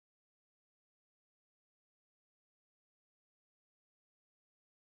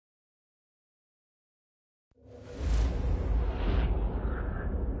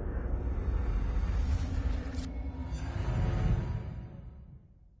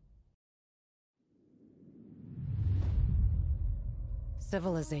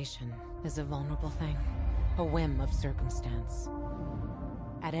Civilization is a vulnerable thing, a whim of circumstance.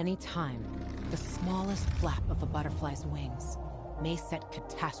 At any time, the smallest flap of a butterfly's wings may set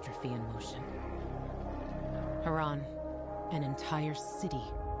catastrophe in motion. Haran, an entire city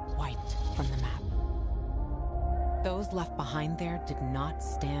wiped from the map. Those left behind there did not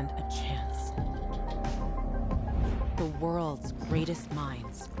stand a chance. The world's greatest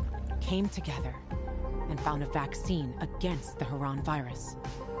minds came together and found a vaccine against the Haran virus.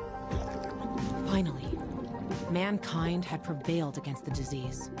 Finally, mankind had prevailed against the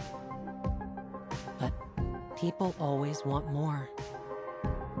disease. But people always want more.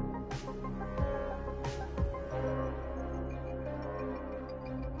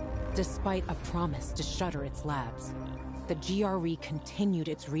 Despite a promise to shutter its labs, the GRE continued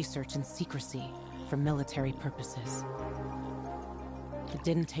its research in secrecy for military purposes. It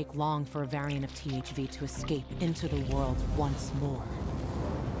didn't take long for a variant of THV to escape into the world once more.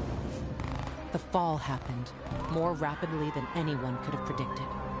 The fall happened more rapidly than anyone could have predicted.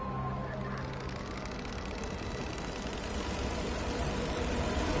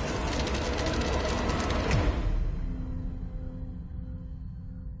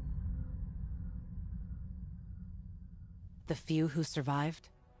 The few who survived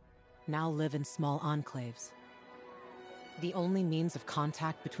now live in small enclaves. The only means of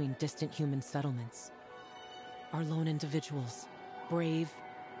contact between distant human settlements are lone individuals, brave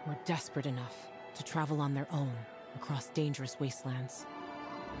or desperate enough to travel on their own across dangerous wastelands.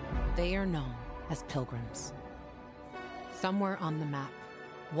 They are known as pilgrims. Somewhere on the map,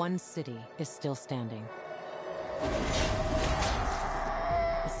 one city is still standing.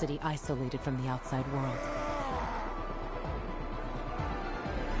 A city isolated from the outside world.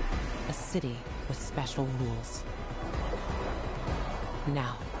 A city with special rules.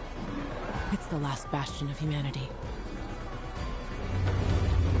 Now, it's the last bastion of humanity.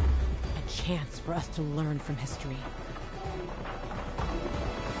 A chance for us to learn from history.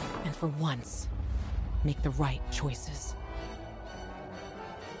 And for once, make the right choices.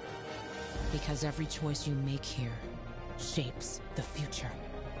 Because every choice you make here shapes the future.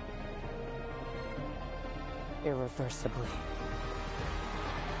 Irreversibly.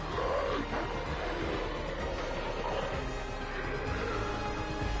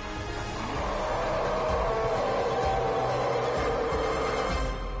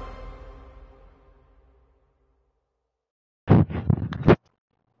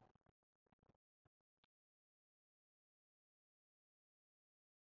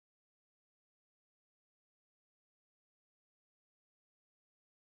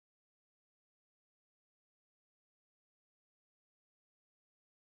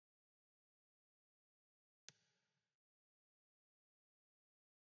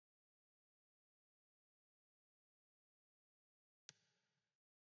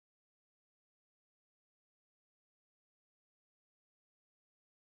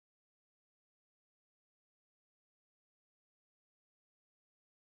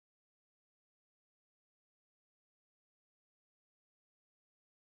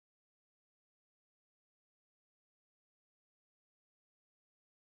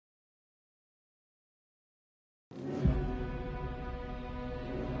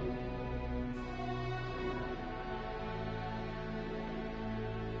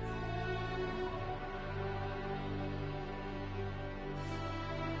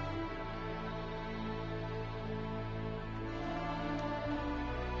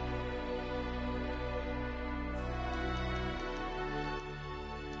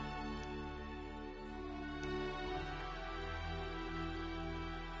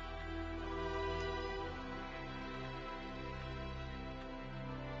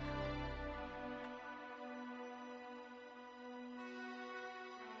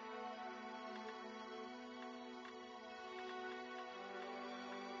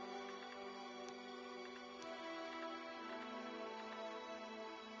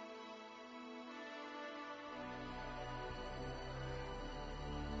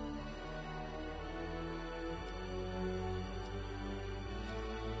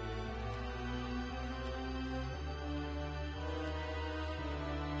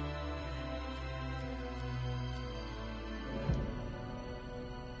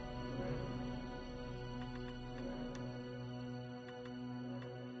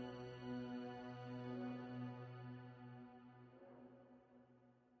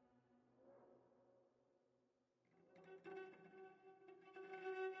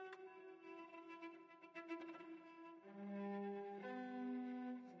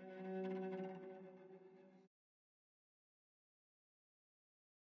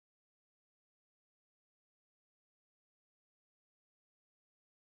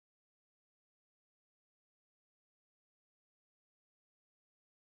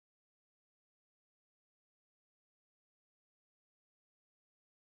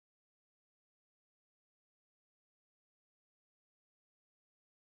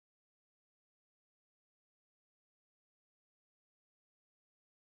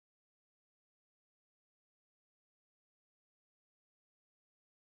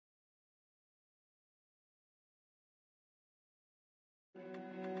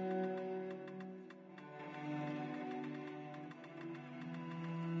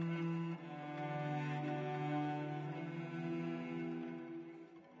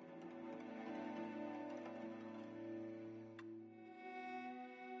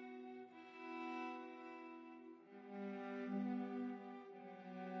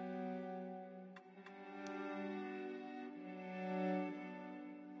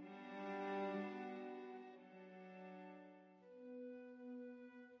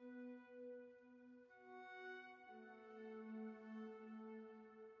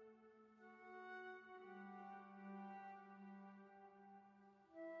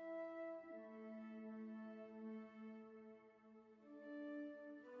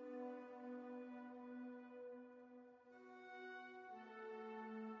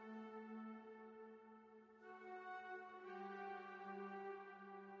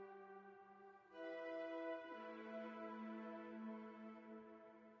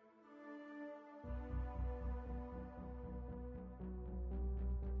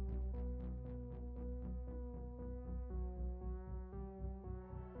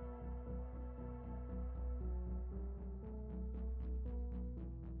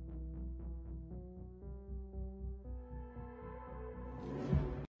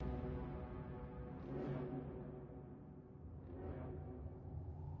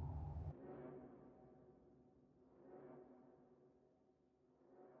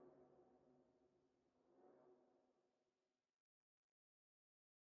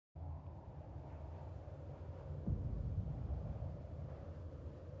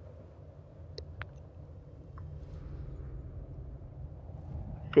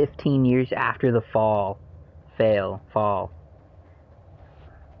 15 years after the fall. Fall.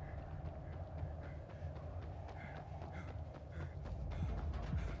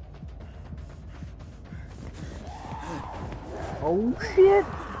 Oh shit!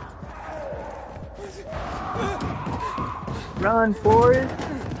 Run, Forrest!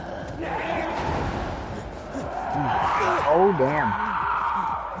 Oh damn.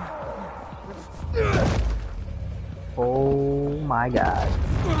 Oh my god.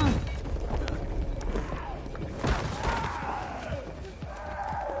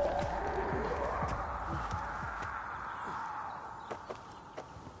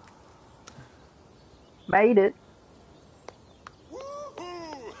 Made it.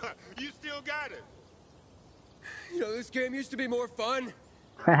 Woo-hoo! You still got it. You know, this game used to be more fun.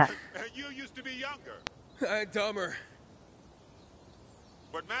 And you used to be younger. And dumber.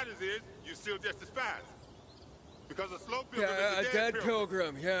 What matters is you're still just as fast. Because a slow pilgrim Yeah, is a dead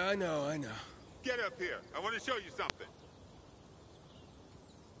pilgrim. Yeah, I know. Get up here. I want to show you something.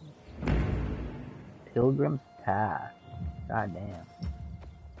 Pilgrim's Path. God damn.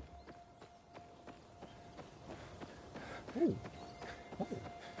 Ooh. Ooh.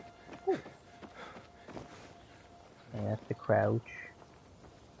 Ooh. Okay, that's the crouch.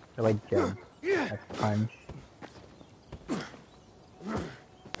 So I jump. That's punch.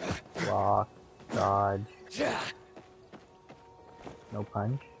 Block. Dodge. No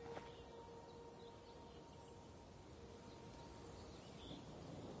punch.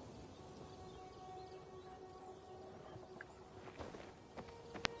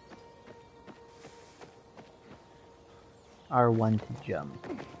 R1 to jump.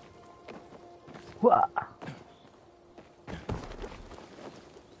 Wah!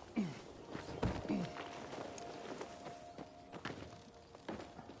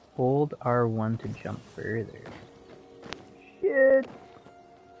 Hold R1 to jump further. Shit!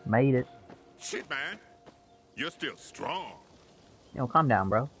 Made it. Shit, man. You're still strong. Yo, calm down,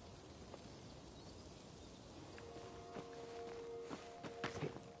 bro.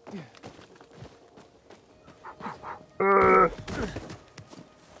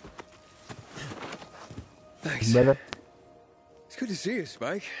 Thanks. Brother. It's good to see you,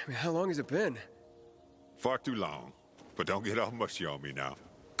 Spike. I mean, how long has it been? Far too long. But don't get all mushy on me now.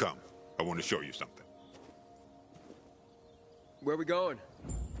 Come. I want to show you something. Where are we going?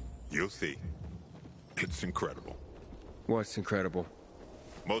 You'll see. It's incredible. What's incredible?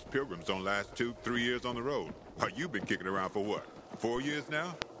 Most pilgrims don't last 2-3 years on the road. You've been kicking around for what? 4 years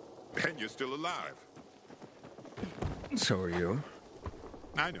now? And you're still alive. So are you.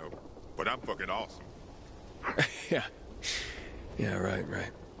 I know. But I'm fucking awesome. Yeah. Yeah, right.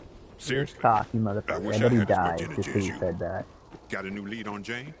 Seriously. Cocky I motherfucker. wish I I bet he had as much died energy before as you you. said that. Got a new lead on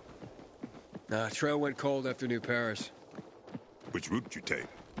Jane? Nah, trail went cold after New Paris. Which route did you take?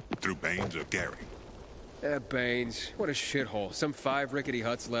 Through Baines or Gary? Baines. What a shithole. Some 5 rickety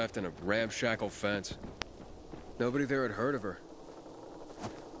huts left and a ramshackle fence. Nobody there had heard of her.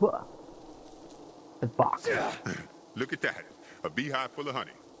 Whoa. The box. Look at that. A beehive full of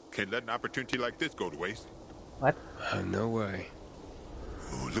honey. Can't let an opportunity like this go to waste. What? No way.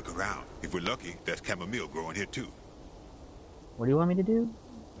 Oh, look around. If we're lucky, there's chamomile growing here too. What do you want me to do?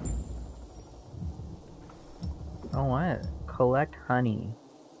 Oh, what? Collect honey.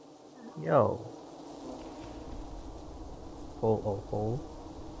 Yo. Hold.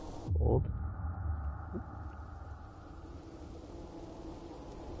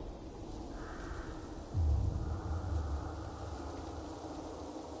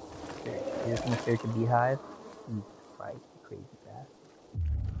 You're just gonna search a beehive? Jesus Christ, you crazy bastard.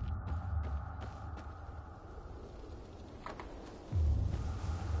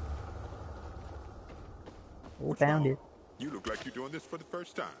 Oh, What's found wrong? it. You look like you're doing this for the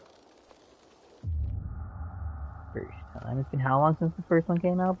first time. First time. It's been how long since the first one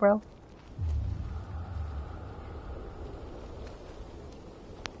came out, bro?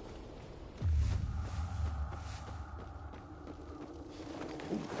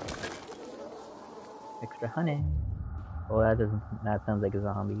 Extra honey. Oh, that sounds like a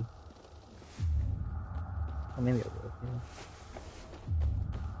zombie. Oh, maybe it will. Yeah.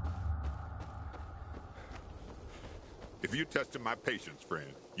 If you're testing my patience,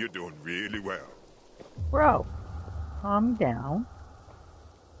 friend, you're doing really well. Bro, calm down.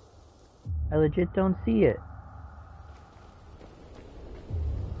 I legit don't see it.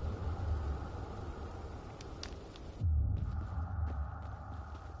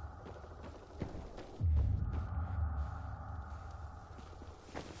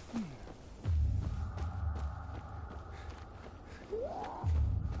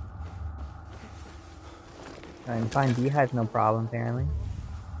 Trying to find beehives, no problem, apparently.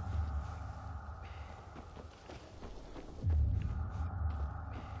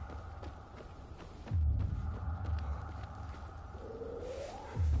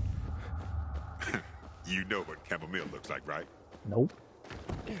 You know what chamomile looks like, right? Nope.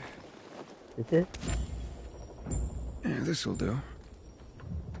 This is Yeah, this'll do.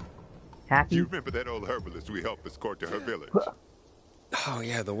 happy. You remember that old herbalist we helped escort to her village? Oh,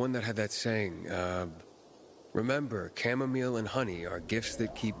 yeah, the one that had that saying, remember, chamomile and honey are gifts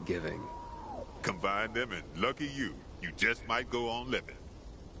that keep giving. Combine them and lucky you just might go on living.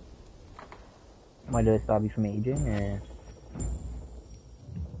 Why did I stop you from aging? Or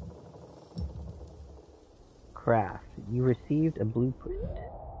craft. You received a blueprint.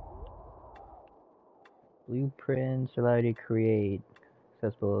 Blueprints allow you to create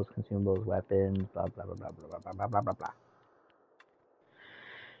accessibles, consumables, weapons, blah blah blah blah blah blah blah blah blah blah.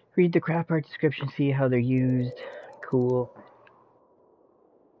 Read the craft part description, see how they're used. Cool.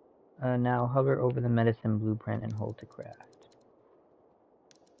 Now hover over the medicine blueprint and hold to craft.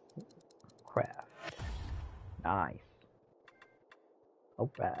 Craft. Nice.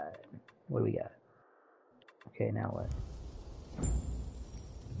 Alright. What do we got? Okay, now what?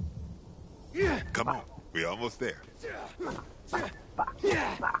 Come on, we're almost there. What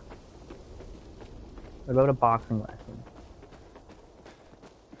about a boxing lesson?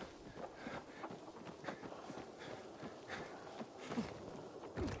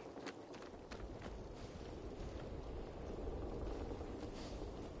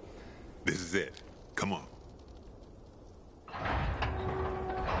 This is it. Come on.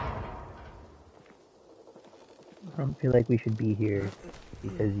 I don't feel like we should be here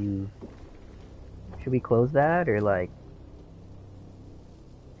because you... Should we close that, or like...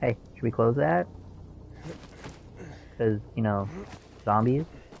 Hey, should we close that? Because, you know, zombies?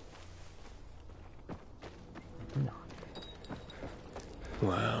 No.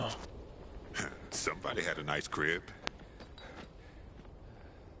 Wow. Somebody had a nice crib.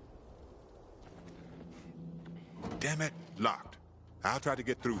 Damn it, locked. I'll try to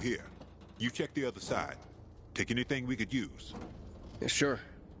get through here. You check the other side. Take anything we could use. Yeah, sure.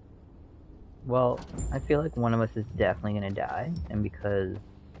 Well, I feel like one of us is definitely gonna die, and because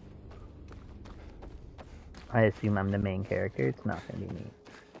I assume I'm the main character, it's not gonna be me.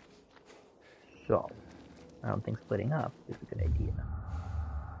 So, I don't think splitting up is a good idea.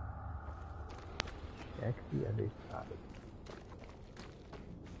 Check the other side.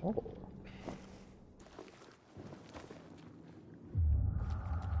 Oh.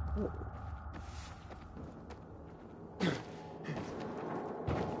 Oh.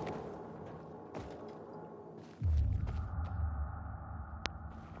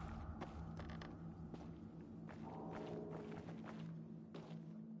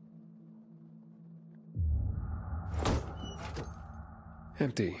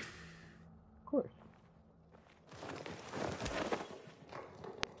 Empty. Of course.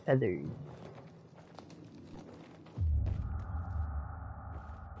 Feathers.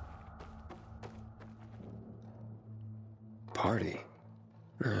 Party.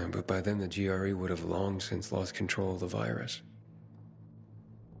 But by then the GRE would have long since lost control of the virus.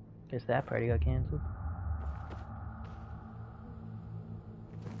 Guess that party got canceled.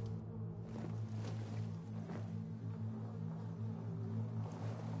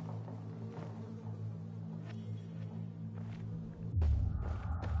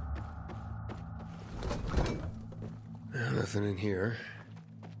 Nothing in here.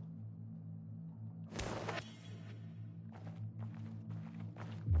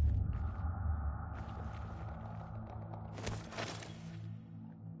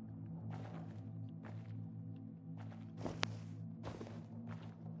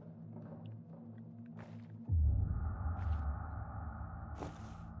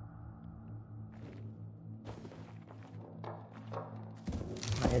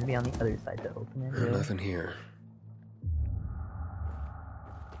 Might have to be on the other side to open it. Really. Nothing here.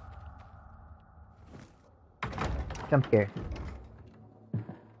 Jump scare.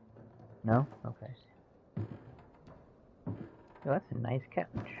 No? Okay. Oh, that's a nice couch.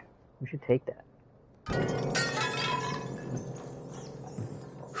 We should take that.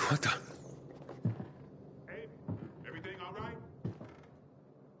 What the? Hey, everything all right?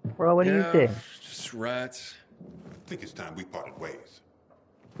 Bro, what do you think? Just rats. I think it's time we parted ways.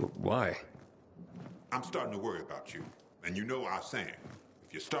 Why? I'm starting to worry about you. And you know our saying.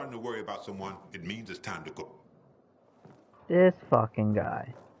 If you're starting to worry about someone, it means it's time to go. This fucking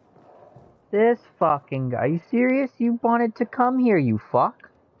guy. This fucking guy. Are you serious? You wanted to come here, you fuck?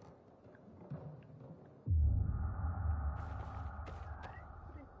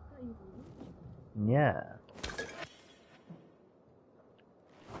 Yeah.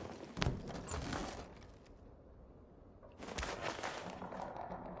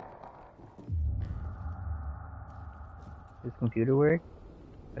 Does computer work?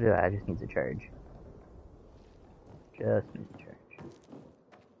 Or do I just need to charge? Just near the church.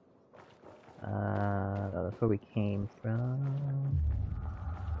 That's where we came from.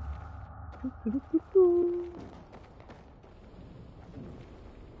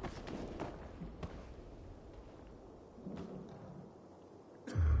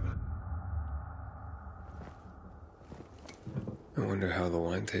 I wonder how the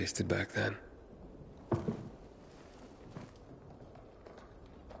wine tasted back then.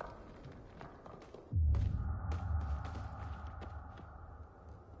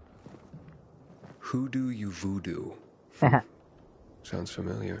 Who do you voodoo? Sounds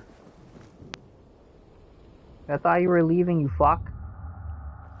familiar. I thought you were leaving, you fuck.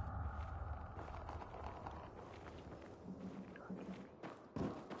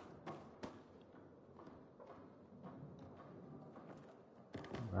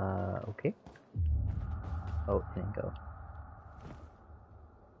 Okay. Oh, it didn't go.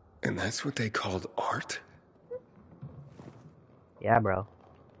 And that's what they called art? Yeah, bro.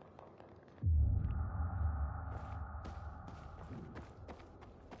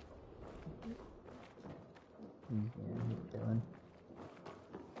 Yeah, he's chilling.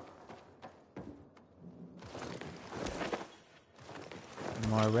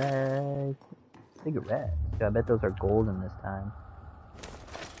 More red cigarettes. I bet those are golden this time.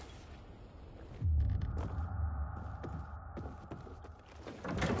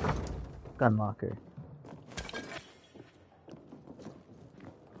 Gun locker.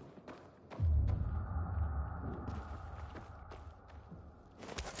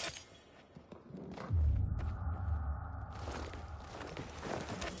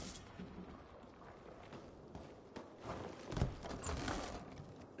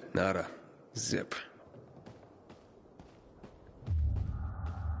 Nada. Zip.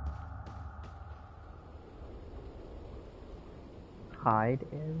 Hide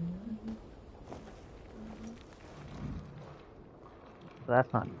area. So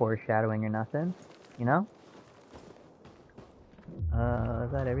that's not foreshadowing or nothing, you know?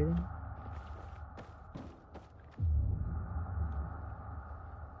 Is that everything?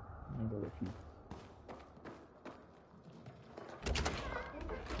 Let me go with you.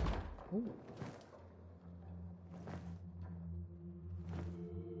 Ooh.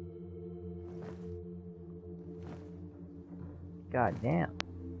 God damn.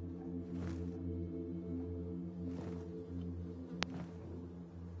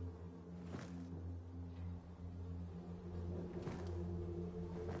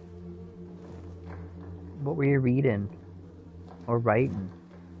 What were you reading? Or writing?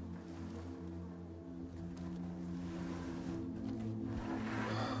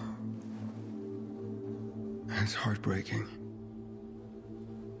 That's heartbreaking.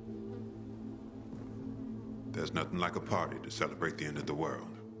 There's nothing like a party to celebrate the end of the world.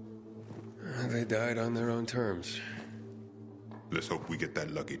 They died on their own terms. Let's hope we get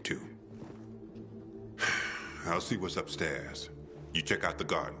that lucky too. I'll see what's upstairs. You check out the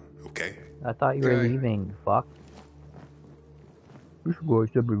garden, okay? I thought you were Okay. leaving, you fuck. We should go our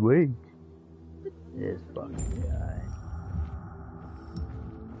separate ways. This fucking guy.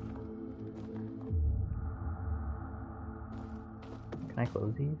 Can I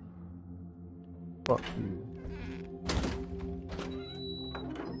close these? Fuck you.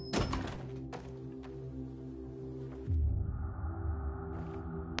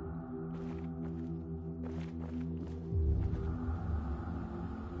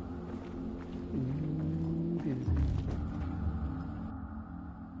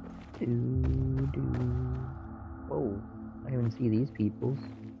 Whoa, I didn't even see these peoples.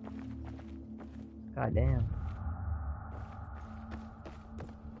 God damn.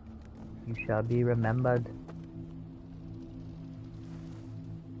 You shall be remembered.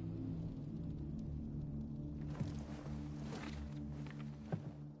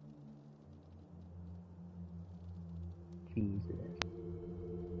 Jesus.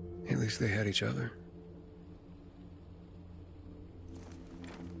 At least they had each other.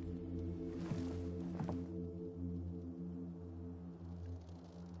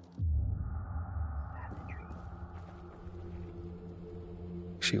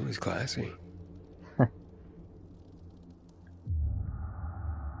 She was classy.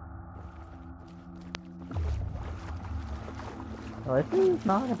 Well, this is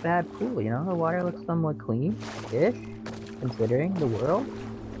not a bad pool, you know? The water looks somewhat clean-ish, considering the world,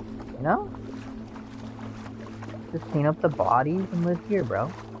 you know? Just clean up the bodies and live here, bro.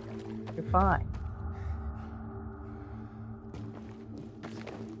 You're fine.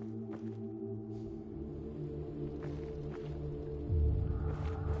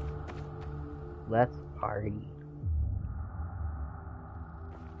 Let's party.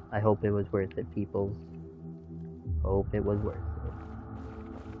 I hope it was worth it, peoples. Hope it was worth it.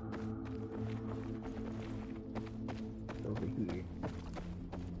 Over here.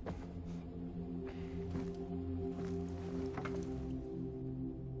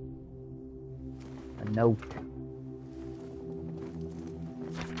 A note.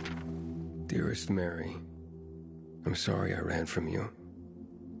 Dearest Mary, I'm sorry I ran from you.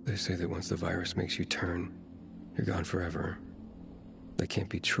 They say that once the virus makes you turn, you're gone forever. That can't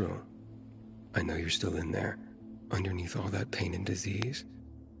be true. I know you're still in there, underneath all that pain and disease.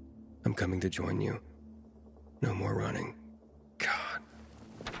 I'm coming to join you. No more running. God.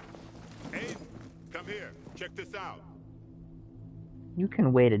 Ace, come here. Check this out. You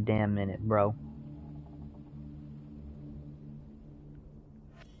can wait a damn minute, bro.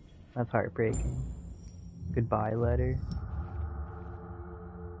 That's heartbreaking. Goodbye letter.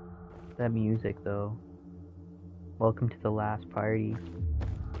 That music, though. Welcome to the last party.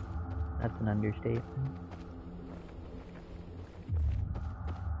 That's an understatement.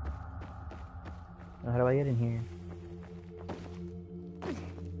 How do I get in here?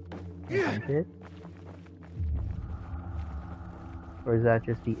 Punch it? Or is that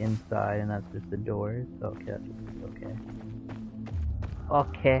just the inside and that's just the doors? Okay, that's okay.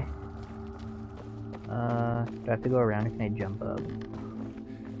 Okay. Do I have to go around or can I jump up?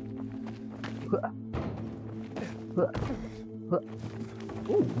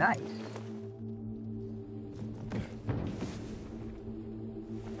 Ooh, nice.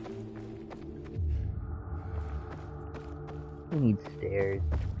 We need stairs.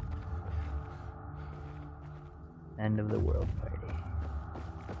 End of the world party.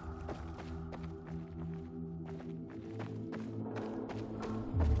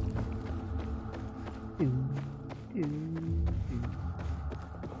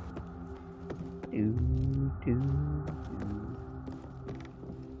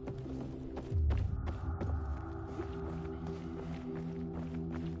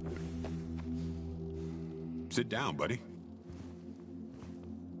 Sit down, buddy.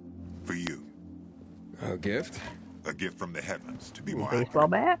 For you. A gift? A gift from the heavens, to be more Baseball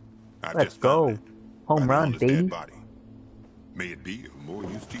accurate. bat? I Let's just found go. it. Home By the run, owner's dead baby. body. May it be of more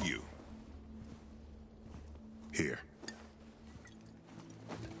use to you. Here.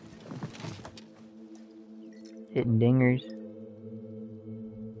 Hitting dingers.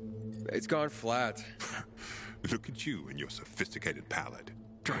 It's gone flat. Look at you and your sophisticated palate.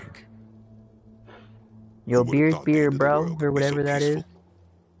 Drink. Yo, Who would've beer's thought the beer, end of the bro, world could or be so whatever that is. peaceful?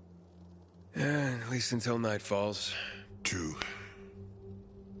 Yeah, at least until night falls. True.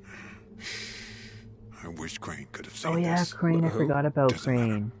 I wish Crane could have seen Oh yeah, this. Crane. I Who? forgot about Doesn't matter.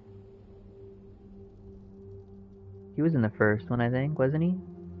 Crane. He was in the first one, I think, wasn't he?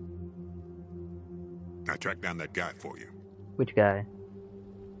 I tracked down that guy for you. Which guy?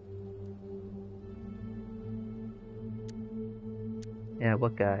 Yeah,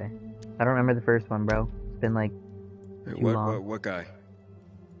 what guy? I don't remember the first one, bro. It's been like too long. What guy?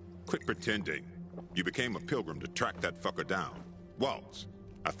 Quit pretending. You became a pilgrim to track that fucker down. Waltz.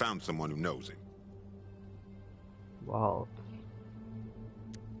 I found someone who knows him. Waltz.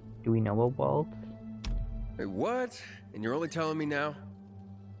 Do we know a Waltz? Hey, what? And you're only telling me now?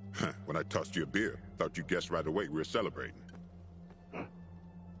 When I tossed you a beer, thought you guessed right away we were celebrating.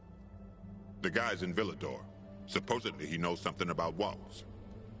 The guy's in Villador. Supposedly he knows something about Waltz.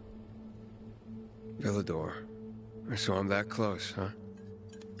 Villador. So I'm that close, huh?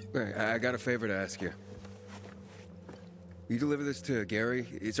 Hey, I got a favor to ask you. You deliver this to Gary?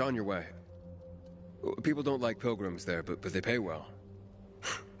 It's on your way. People don't like pilgrims there, but they pay well.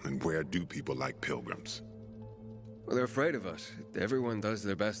 And where do people like pilgrims? Well, they're afraid of us. Everyone does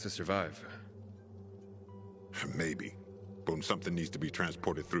their best to survive. Maybe. But when something needs to be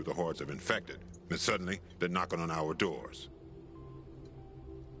transported through the hordes of infected, then suddenly they're knocking on our doors.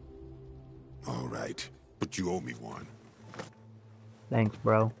 All right, but you owe me one. Thanks,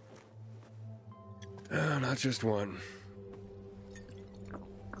 bro. Not just one.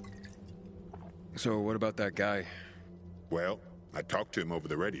 So what about that guy? Well, I talked to him over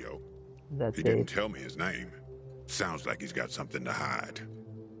the radio. That's He didn't it. tell me his name. Sounds like he's got something to hide.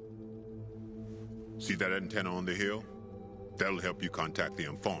 See that antenna on the hill? That'll help you contact the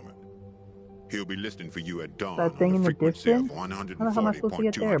informant. He'll be listening for you at dawn That thing on in the the frequency of distance? How am I supposed to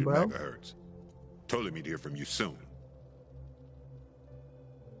get there, 140.200 bro? megahertz. Told him he'd hear from you soon.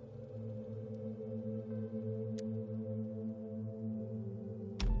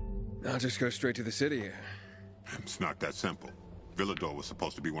 I'll just go straight to the city. It's not that simple. Villador was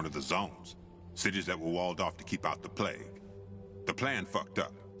supposed to be one of the zones. Cities that were walled off to keep out the plague. The plan fucked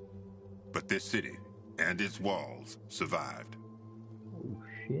up. But this city and its walls survived. Oh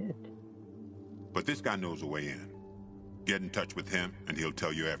shit. But this guy knows a way in. Get in touch with him, and he'll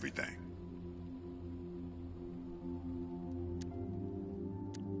tell you everything.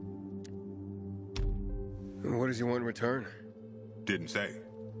 What does he want in return? Didn't say.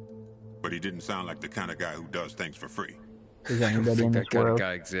 But he didn't sound like the kind of guy who does things for free. Is I don't anybody in think this that kind of world?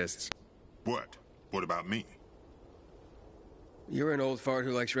 guy exists. What? What about me? You're an old fart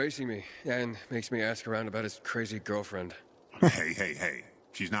who likes racing me, and makes me ask around about his crazy girlfriend. Hey.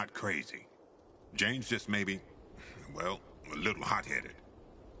 She's not crazy. Jane's just maybe, well, a little hot-headed.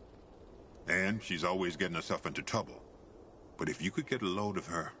 And she's always getting herself into trouble. But if you could get a load of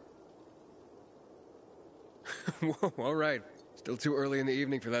her... Whoa, all right. Still too early in the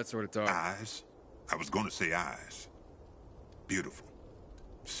evening for that sort of talk. Eyes? I was going to say eyes. Beautiful.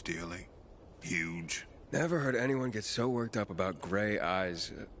 Steely. Huge. Never heard anyone get so worked up about gray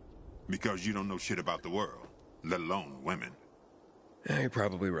eyes. Because you don't know shit about the world, let alone women. You're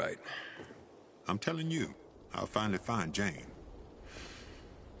probably right. I'm telling you, I'll finally find Jane.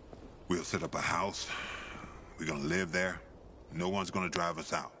 We'll set up a house. We're gonna live there. No one's gonna drive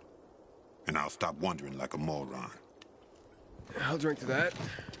us out. And I'll stop wondering like a moron. I'll drink to that.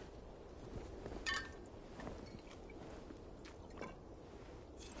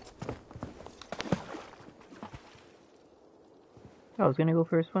 I was gonna go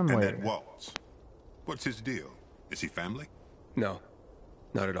for a swim And later. that Waltz. What's his deal? Is he family? No,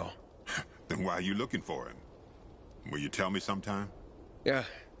 not at all. Then why are you looking for him? Will you tell me sometime? Yeah,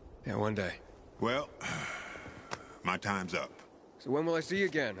 one day. Well, my time's up. So when will I see you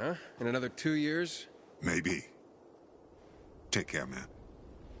again, huh? In another 2 years? Maybe. Take care, man.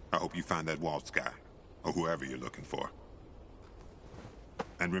 I hope you find that Waltz guy, or whoever you're looking for.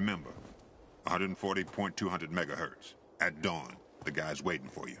 And remember, 140.200 megahertz. At dawn, the guy's waiting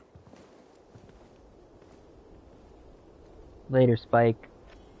for you. Later, Spike.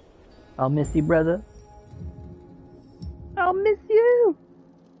 I'll miss you, brother. I'll miss you.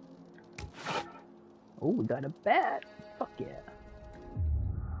 Oh, we got a bat. Fuck yeah.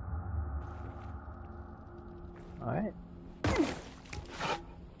 Alright.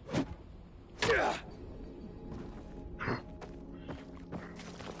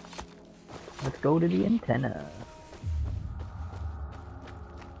 Let's go to the antenna.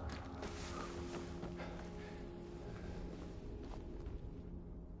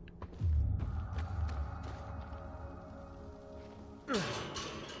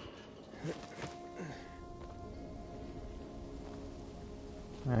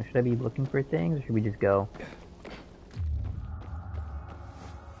 Should I be looking for things, or should we just go?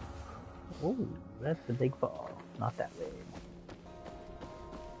 Oh, that's a big fall. Not that way.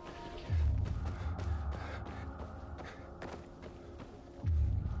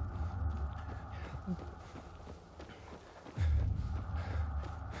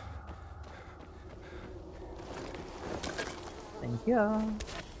 Thank you.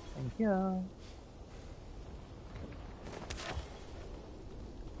 Thank you.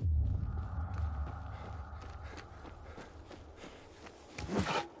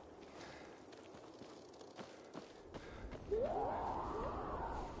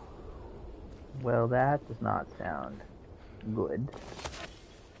 Well, that does not sound good.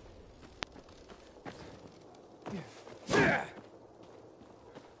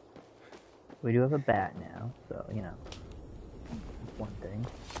 We do have a bat now, so, you know, that's one thing.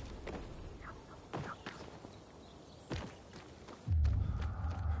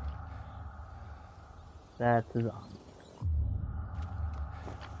 That's a zombie.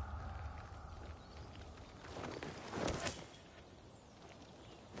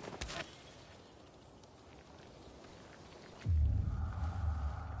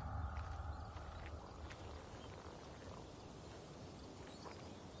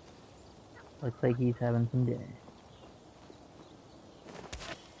 Looks like he's having some dinner.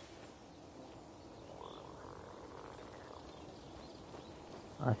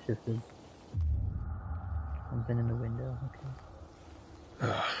 Oh, it's just something in the window.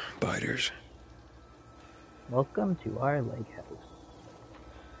 Okay. Biters. Welcome to our lake house.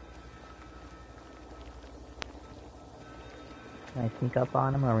 Can I sneak up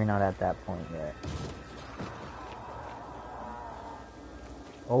on him, or are we not at that point yet?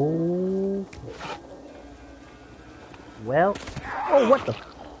 Oh. Well. Oh, what the?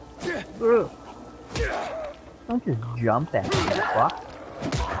 Ugh. Don't just jump at me, fuck.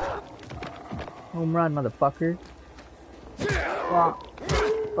 Home run, motherfucker. Fuck.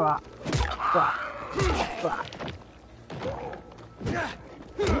 Fuck. Fuck. Fuck.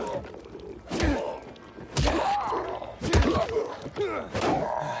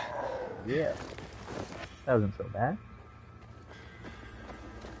 Yeah. That wasn't so bad.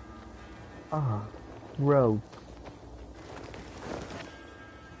 Ah, road.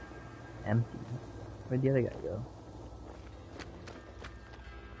 empty. Where'd the other guy go?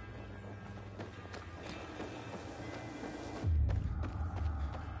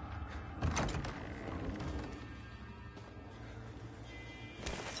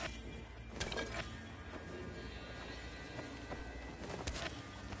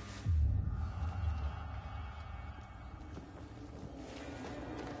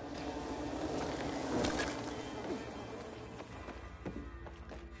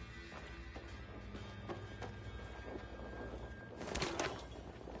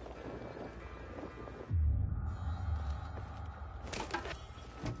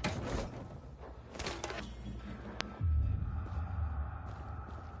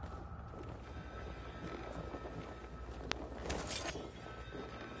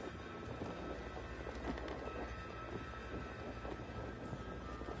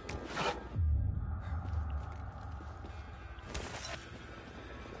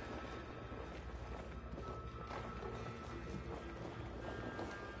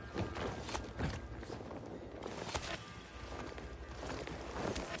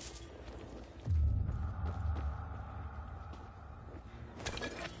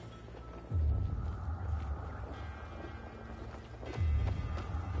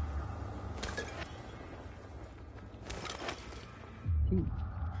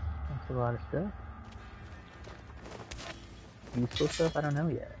 That's a lot of stuff. Useful stuff? I don't know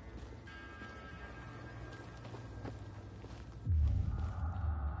yet.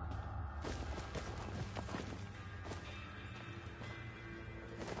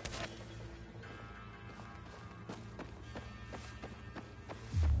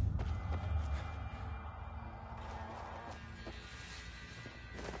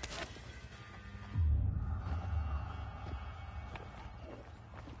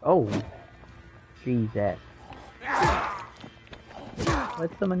 Oh, Jesus. Let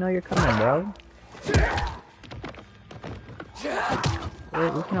someone know you're coming, bro.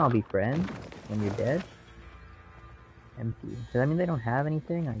 We can all be friends when you're dead. Empty. Does that mean they don't have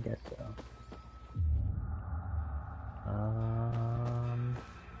anything? I guess so.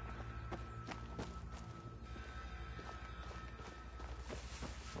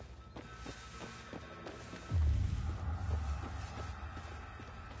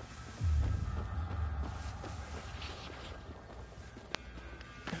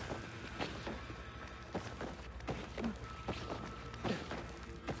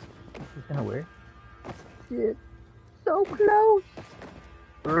 Kinda weird. Shit. So close!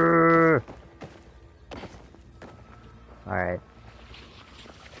 Alright.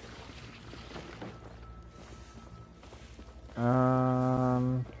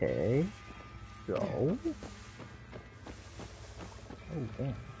 Okay. So. Oh,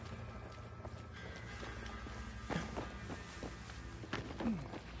 damn.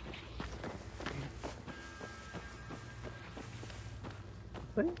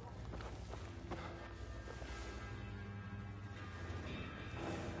 What?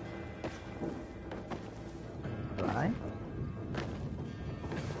 Right.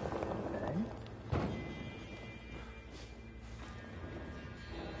 Okay.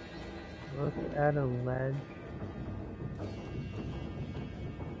 Look at a ledge.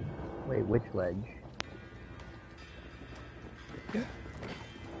 Wait, which ledge?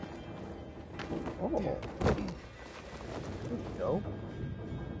 Oh. Let's go.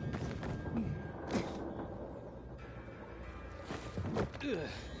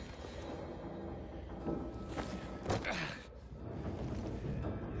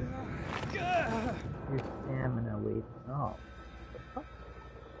 Your stamina weight. Oh. The fuck?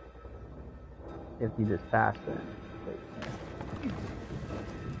 You have to do this faster. Wait, yeah.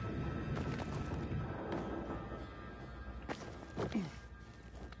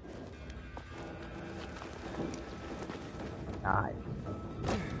 Nice.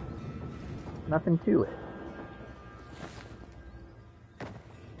 Nothing to it.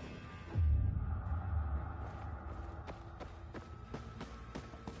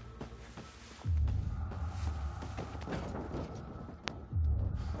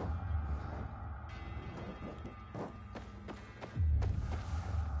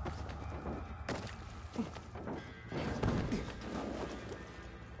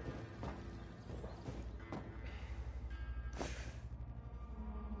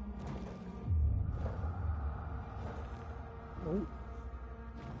 Oh.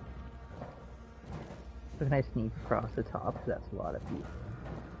 So can I sneak across the top? Because that's a lot of people.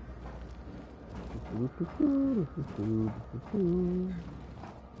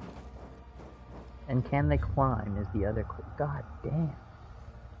 And can they climb is the other question. God damn.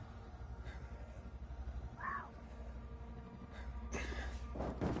 Wow.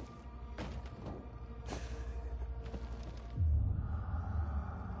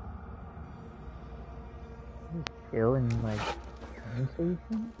 chill in like train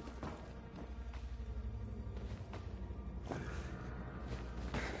station?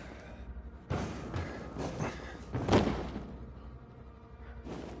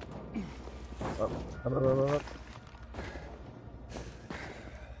 Up.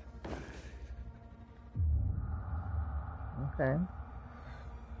 Okay.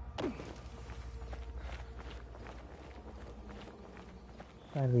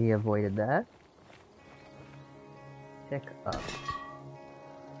 Glad we avoided that. Pick up.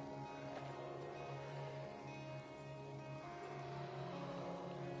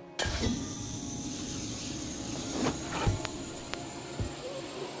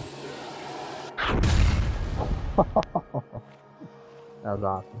 That was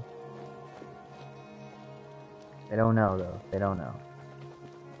awesome. They don't know though. They don't know.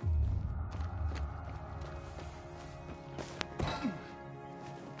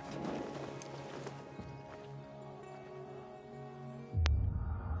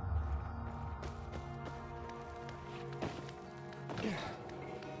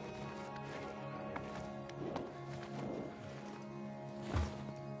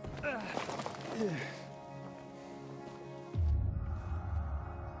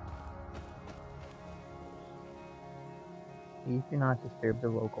 Please do not disturb the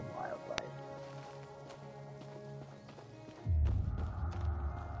local wildlife.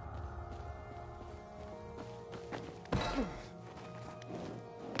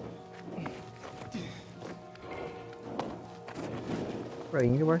 Bro, you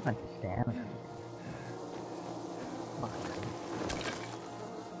need to work on your stamina. Come on.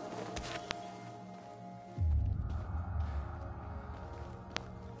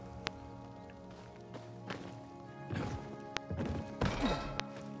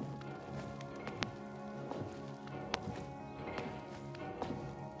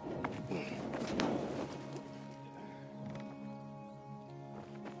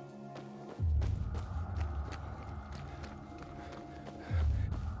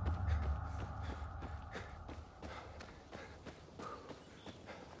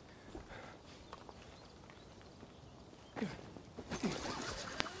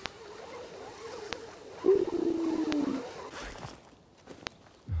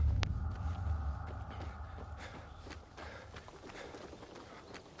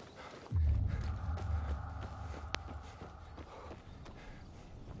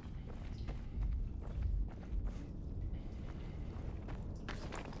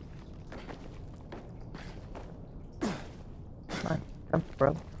 Come on, jump,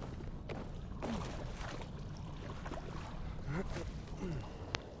 bro.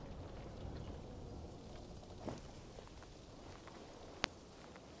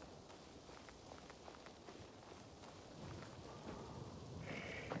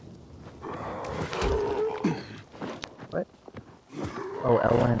 What? Oh,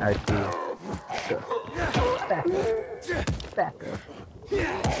 L1 and R2. Back up. Back up.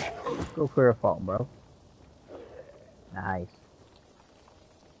 Go for a fall, bro. Nice.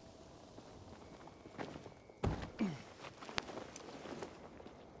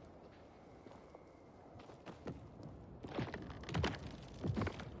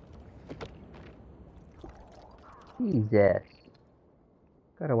 Jesus.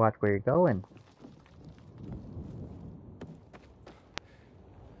 Gotta watch where you're going.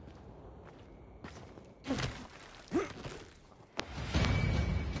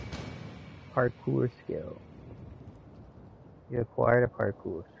 Parkour skill. You acquired a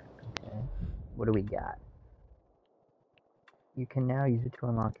parkour. Okay. What do we got? You can now use it to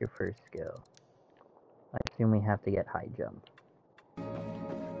unlock your first skill. I assume we have to get high jump.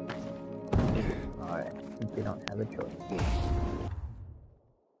 Alright, since we don't have a choice.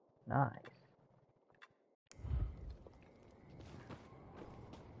 Nice.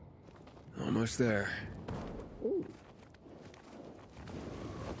 Almost there. Ooh.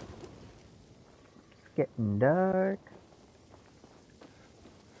 It's getting dark.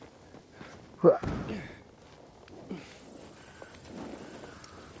 Huh.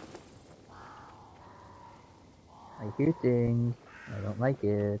 I hear things. I don't like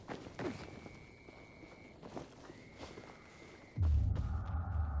it.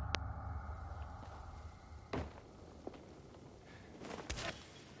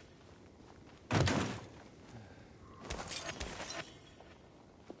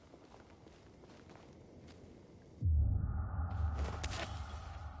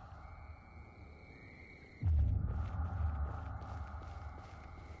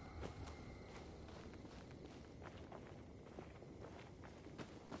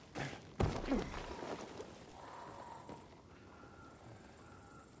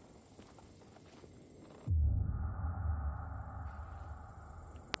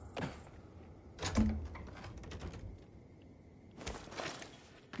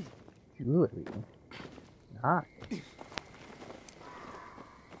 Jewelry. Nice.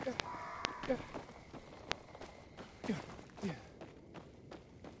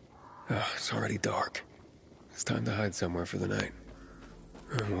 Oh, it's already dark. It's time to hide somewhere for the night.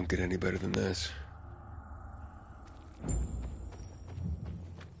 It won't get any better than this.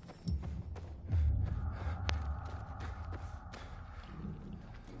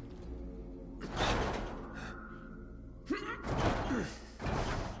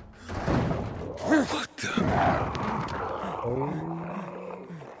 What the?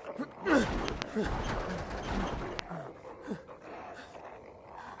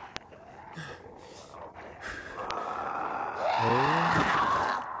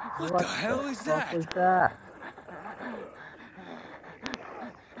 What the hell is that? What was that?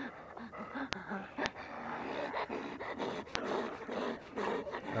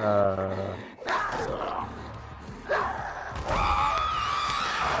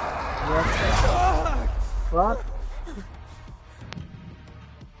 What?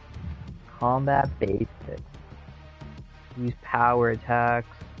 Combat basics. Use power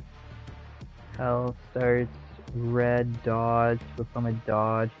attacks. Health starts red dodge. From a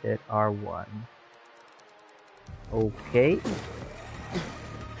dodge, hit R1. Okay.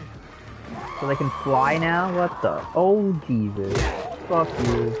 So they can fly now? What the? Oh, Jesus. Fuck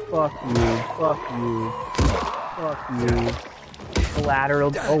you. Fuck you. Fuck you. Fuck you.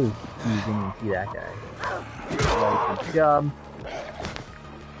 Collateral. Oh, you didn't even see that guy. Good job.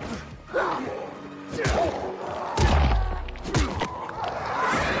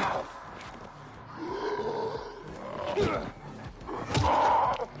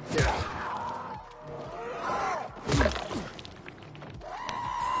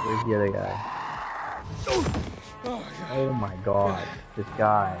 Where's the other guy? Oh my god, this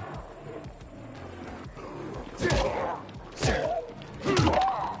guy.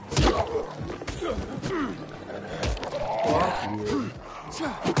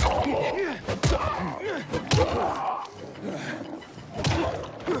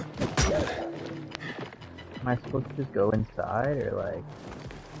 Am I supposed to just go inside or like?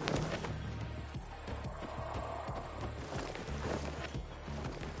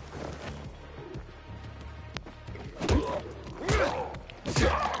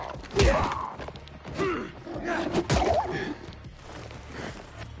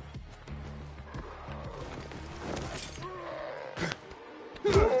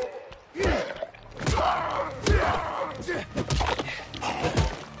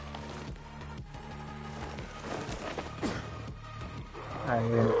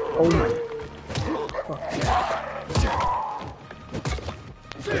 Oh my.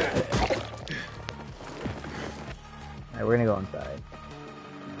 Alright, we're gonna go inside.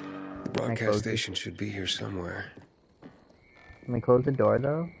 Broadcast station should be here somewhere. Can we close the door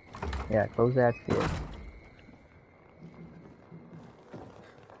though? Yeah, close that shit.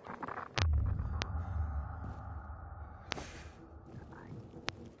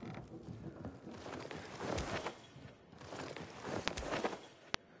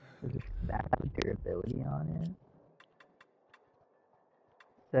 Does that have durability on it?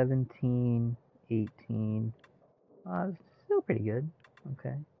 17, 18. It's still pretty good.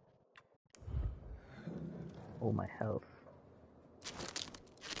 Okay. Oh, my health.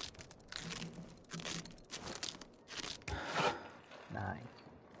 Nice.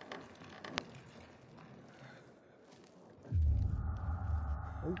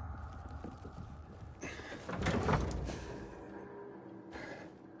 Oh.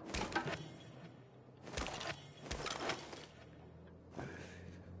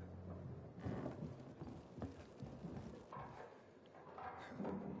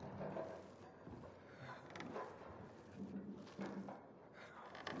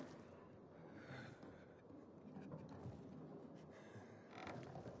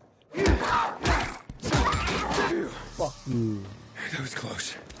 Fuck you. That was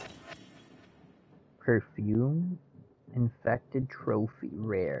close. Perfume? Infected trophy.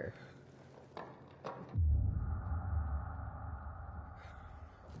 Rare.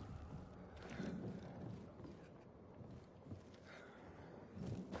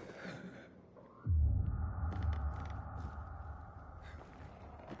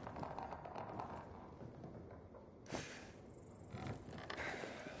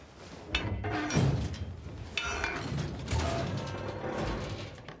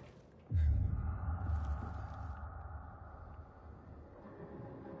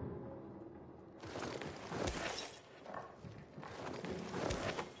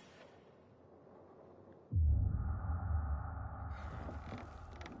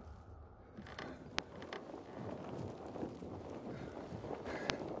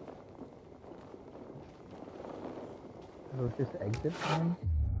 Let's just exit then.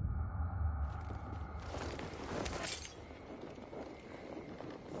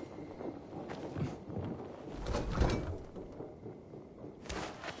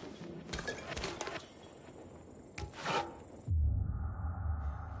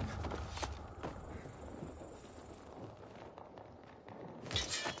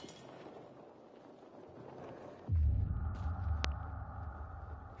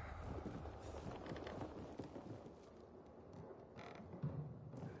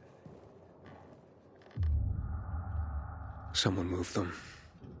 Someone moved them.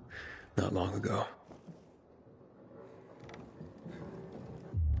 Not long ago.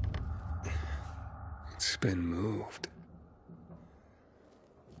 It's been moved.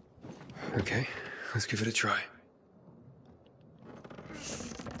 Okay, let's give it a try.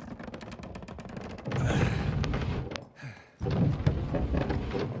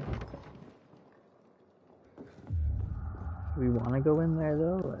 Do we want to go in there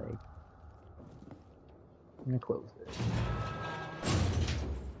though? Like, I'm gonna close this.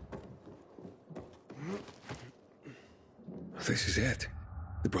 This is it.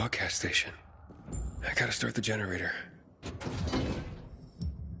 The broadcast station. I gotta start the generator.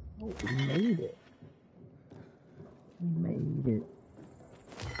 Oh, we made it. We made it.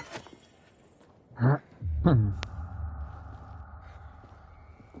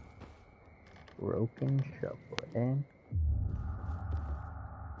 Broken shovel, eh?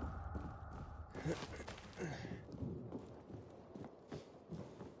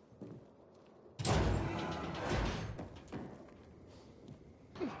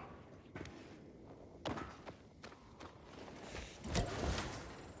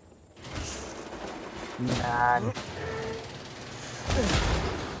 Man.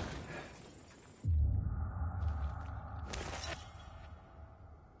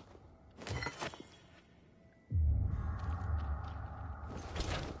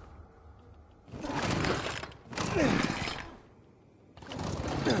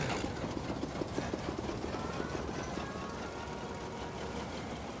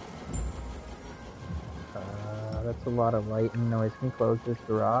 That's a lot of light and noise. Can we close this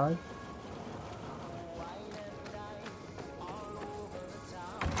garage?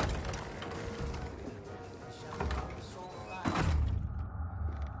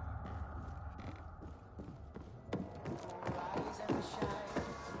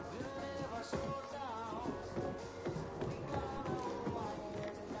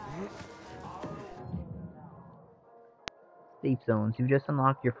 Safe zones. You've just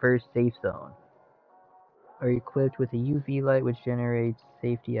unlocked your first safe zone. Are equipped with a UV light which generates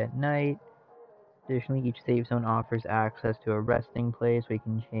safety at night. Additionally, each safe zone offers access to a resting place where you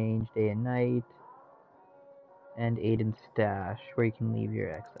can change day and night. And Aiden's stash where you can leave your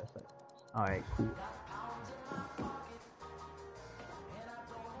excess items. Alright, cool.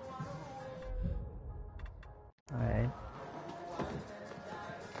 Alright.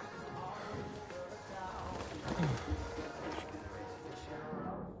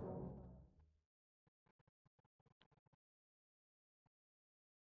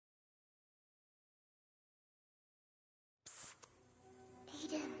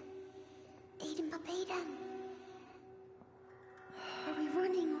 Aiden, Papa Aiden. Are we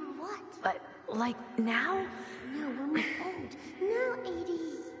running or what? But, like, now? No, when we're old. Now,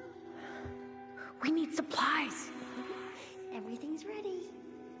 Aiden. We need supplies. Everything's ready.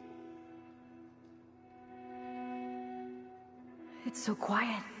 It's so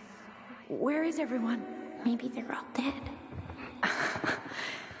quiet. Where is everyone? Maybe they're all dead.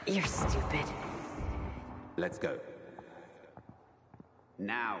 You're stupid. Let's go.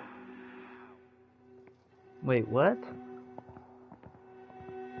 Now. Wait, what?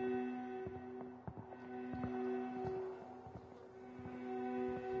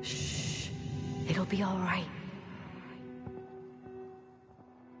 Shh. It'll be all right.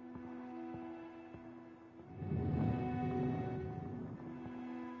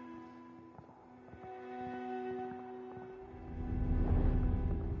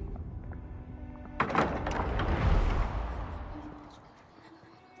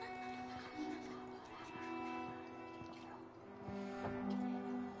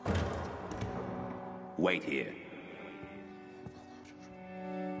 Wait here.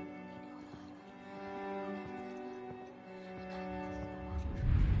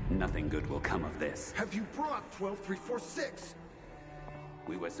 Nothing good will come of this. Have you brought 12346?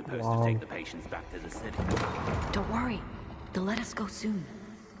 We were supposed to take the patients back to the city. Don't worry. They'll let us go soon.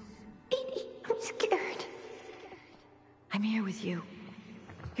 Aiden, I'm scared. I'm here with you.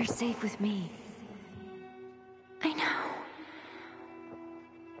 You're safe with me. I know.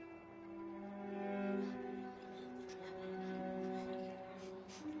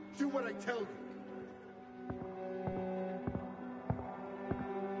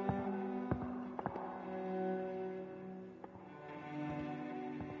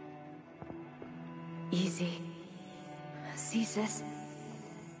 easy. See, sis?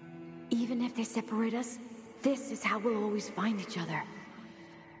 Even if they separate us, this is how we'll always find each other.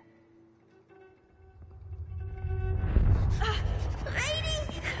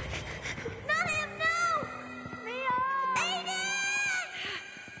 Lady! Not him, no! Mia!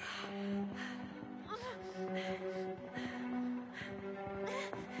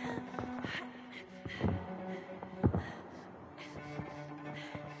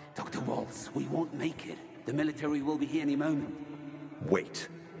 Dr. Waltz, we won't make it. The military will be here any moment. Wait.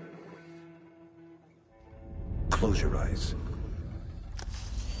 Close your eyes.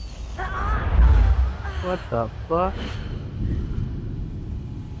 What the fuck?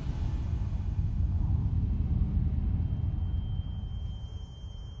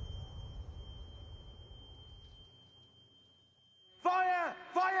 Fire!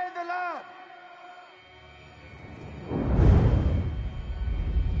 Fire in the lab!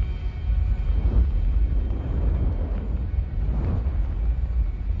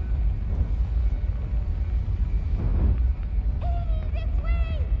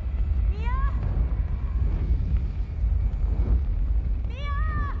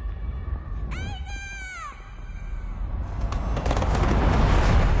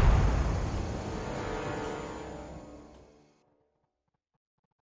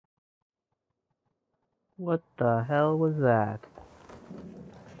 What the hell was that?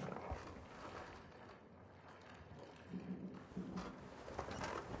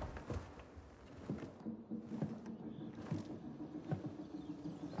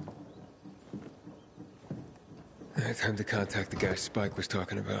 I had time to contact the guy Spike was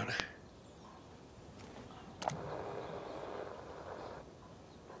talking about.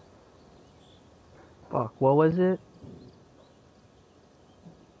 Fuck, what was it?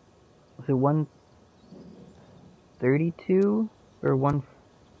 Was it 132 or 1?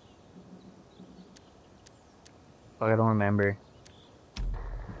 Fuck, I don't remember.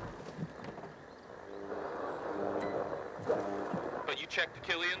 But you checked the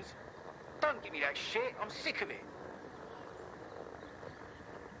Killians? Don't give me that shit. I'm sick of it.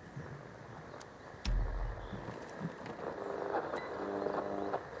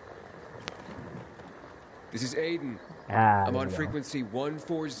 This is Aiden. I'm on frequency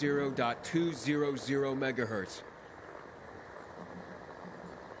 140.200 megahertz.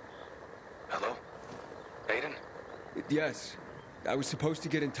 Hello? Aiden? Yes. I was supposed to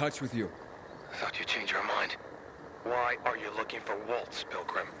get in touch with you. Thought you'd change your mind. Why are you looking for Waltz,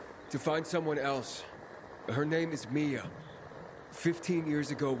 Pilgrim? To find someone else. Her name is Mia. 15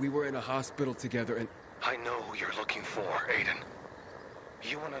 years ago, we were in a hospital together and... I know who you're looking for, Aiden.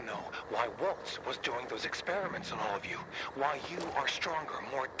 You want to know why Waltz was doing those experiments on all of you. Why you are stronger,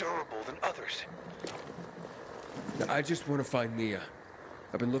 more durable than others. I just want to find Mia.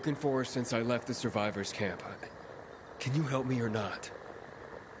 I've been looking for her since I left the survivors' camp. Can you help me or not?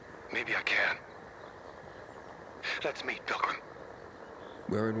 Maybe I can. Let's meet, Pilgrim.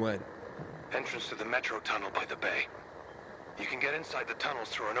 Where and when? Entrance to the metro tunnel by the bay. You can get inside the tunnels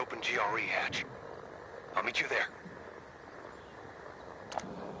through an open GRE hatch. I'll meet you there.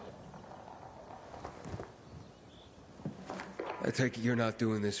 I take it you're not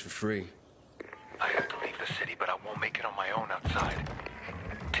doing this for free. I have to leave the city, but I won't make it on my own outside.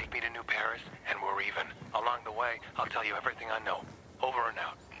 Take me to New Paris, and we're even. Along the way, I'll tell you everything I know. Over and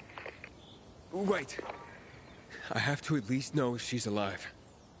out. Wait. I have to at least know if she's alive.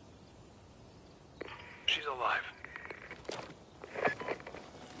 She's alive.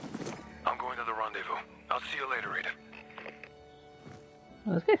 I'm going to the rendezvous. I'll see you later, Aiden.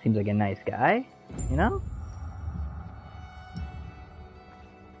 Well, this guy seems like a nice guy, you know?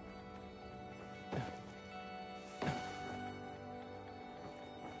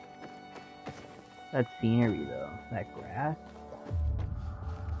 That scenery, though. That grass.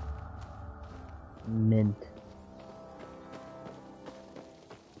 Mint.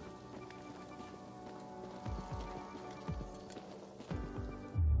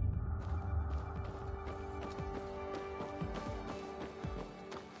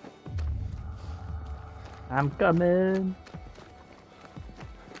 I'm coming.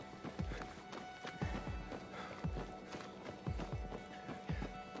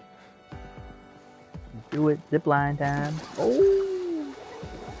 Do it, zipline time. Oh!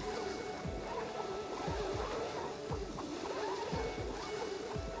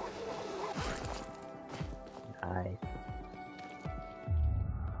 Nice.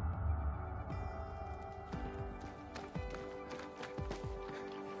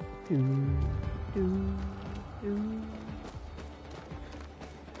 Do.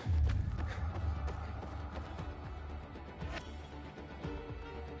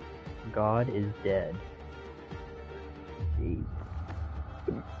 God is dead. Jeez.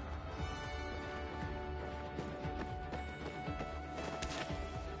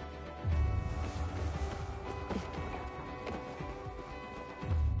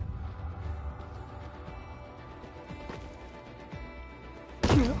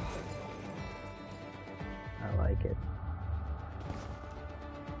 I like it.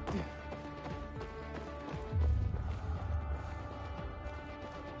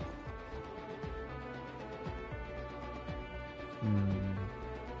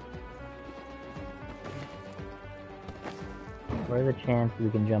 What are the chances we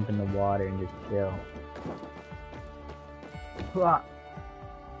can jump in the water and just chill?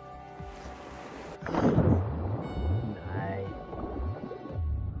 Nice.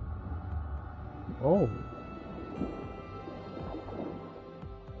 Oh.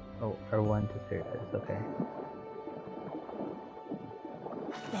 Oh, R1 to surface, okay.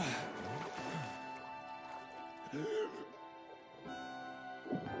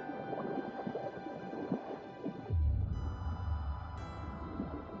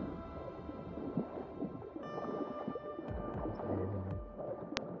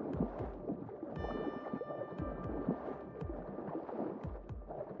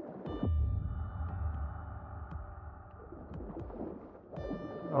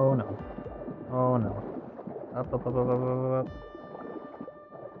 Oh no. Oh no. Up, up, up, up, up, up, up.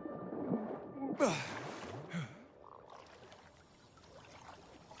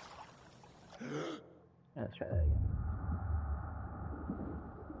 Let's try that again.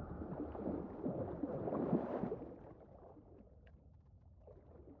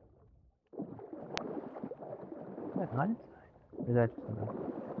 Is that not inside? Or is that just enough?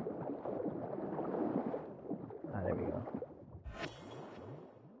 Ah, there we go.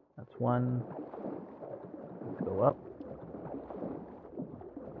 That's one. Let's go up.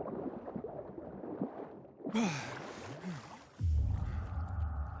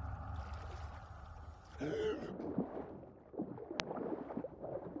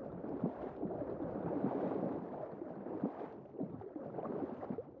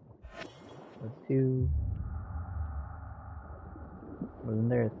 Let's do. Wasn't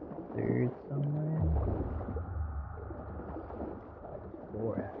there a third somewhere?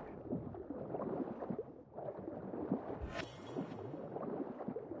 4 actually.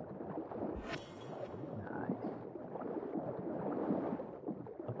 Nice.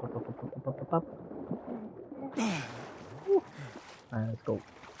 Up, up, up, up, up, up, up, up. Alright, let's go.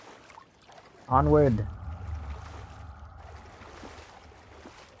 Onward.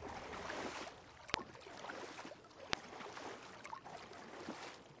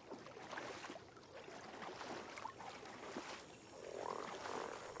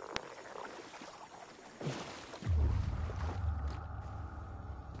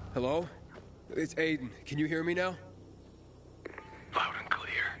 Hello? It's Aiden. Can you hear me now? Loud and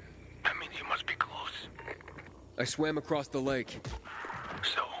clear. That means you must be close. I swam across the lake.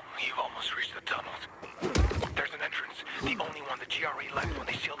 So, you've almost reached the tunnels. There's an entrance. The only one the GRE left when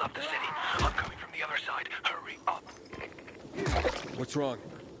they sealed up the city. I'm coming from the other side. Hurry up. What's wrong?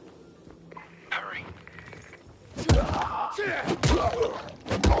 Hurry.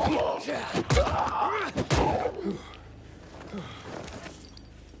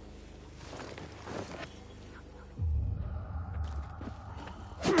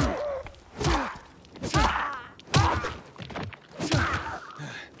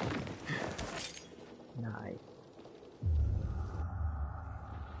 Nice.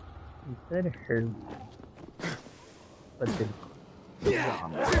 You said her. But the.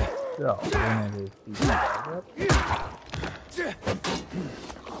 So, one of those people up.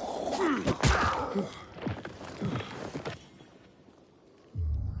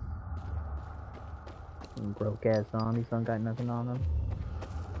 Some broke ass zombies don't got nothing on them.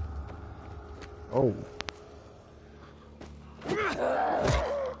 Oh.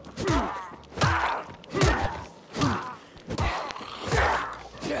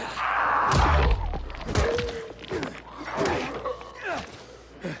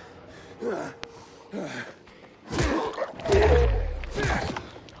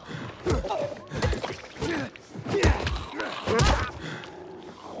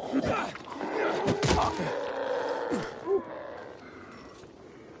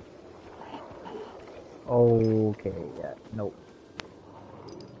 Okay, yeah, nope.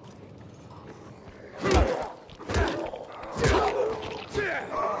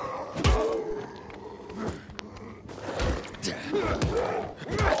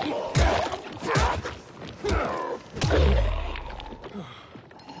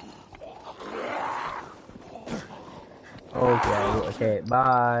 Okay,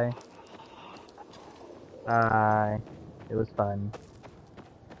 bye. It was fun.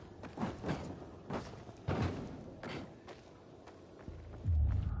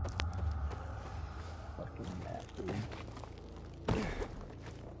 Fucking bastard.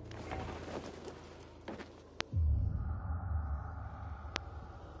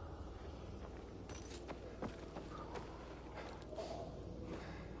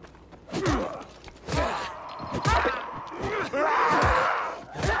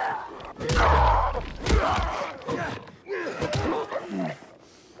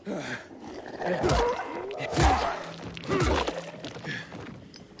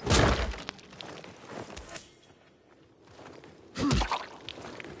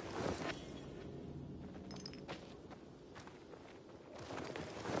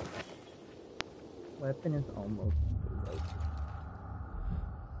 Weapon is almost complete.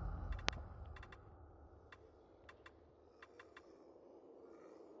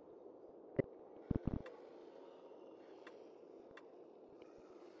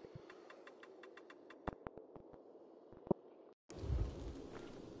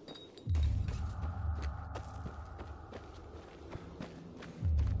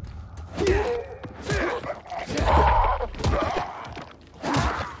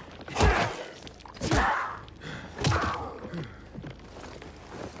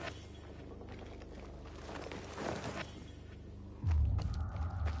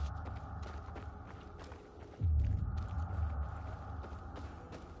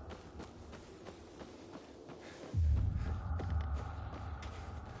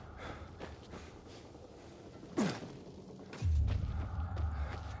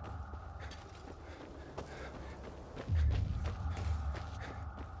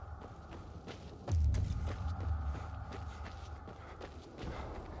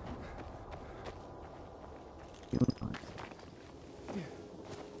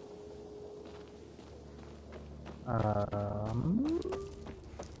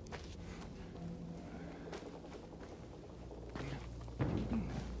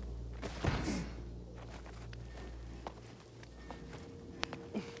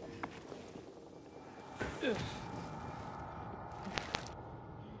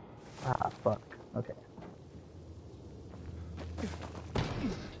 Ah, fuck. Okay.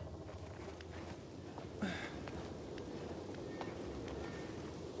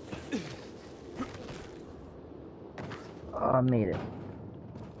 Oh, I made it.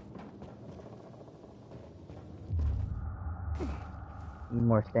 Need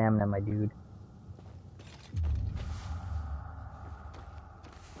more stamina, my dude.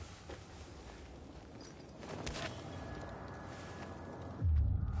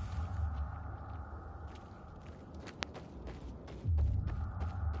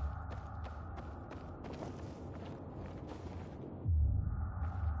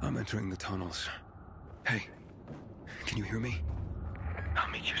 I'm entering the tunnels. Hey, can you hear me? I'll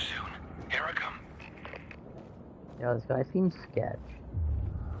meet you soon. Here I come. Yeah, this guy seems sketch.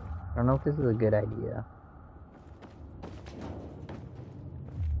 I don't know if this is a good idea.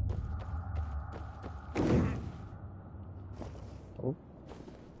 Oh.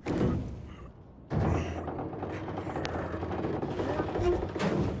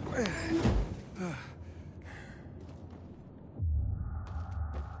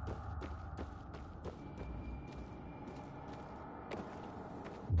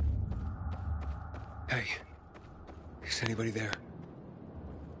 Hey, is anybody there?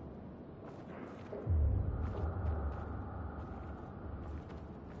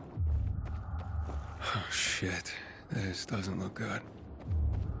 Oh, shit. This doesn't look good.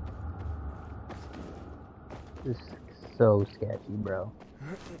 This is so sketchy, bro.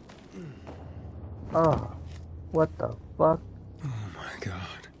 Oh, what the fuck? Oh my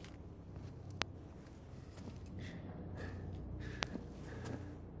god.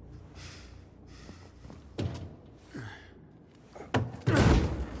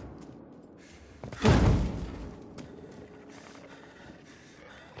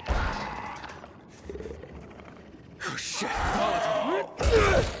 Oh shit.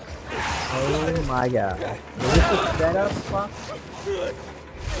 Oh my god. Is this a setup? Fuck?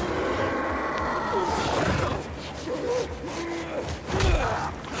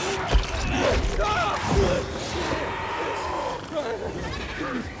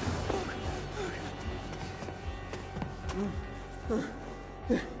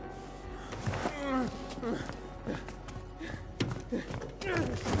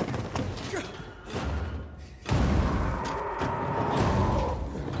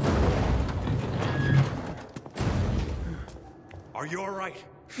 Are you alright?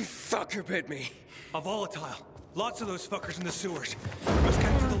 Fucker bit me. A volatile. Lots of those fuckers in the sewers. Let's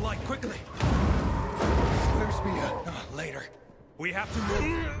get to the light quickly. Later. We have to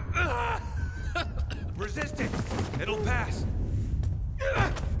move. Resist it. It'll pass.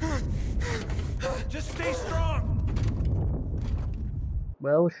 Just stay strong.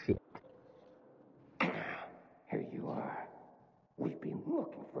 Well, shit. Here you are. We've been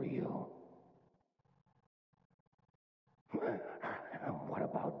looking for you. And what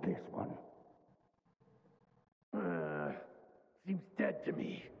about this one? Seems dead to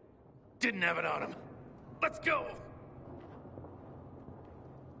me. Didn't have it on him. Let's go.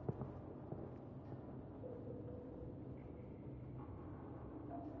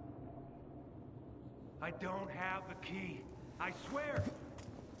 I don't have the key. I swear.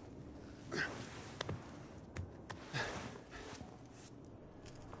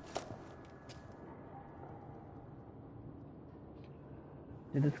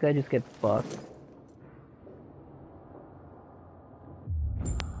 Did this guy just get fucked?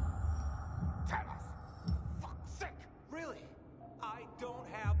 Fuck's sake. Really? I don't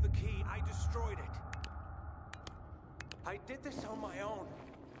have the key. I destroyed it. I did this on my own.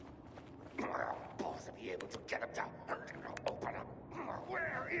 Boss will be able to get him to open up.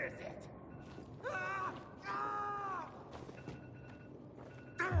 Where is it?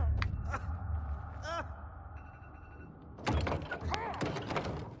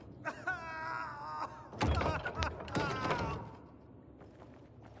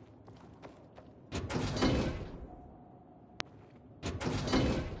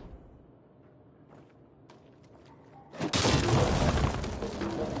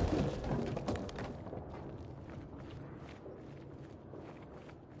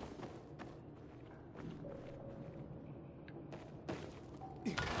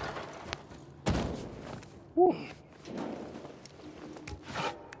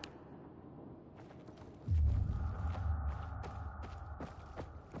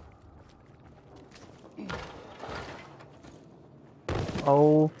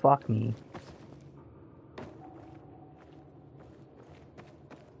 Oh, fuck me.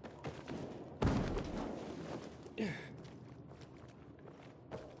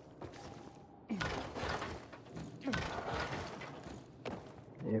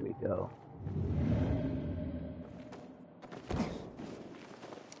 There we go.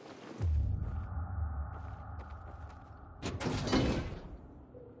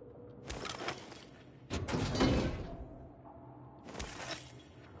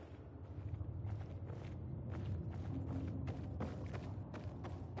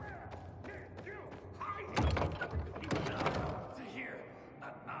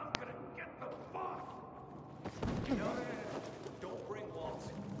 Don't bring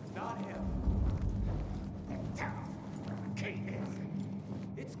Waltz. Not him. Key is.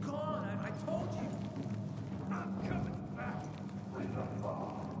 It's gone. I told you. I'm coming back with the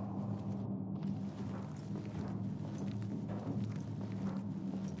fall.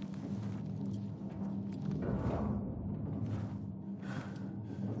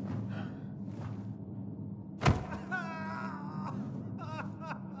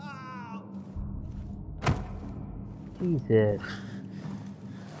 Jesus.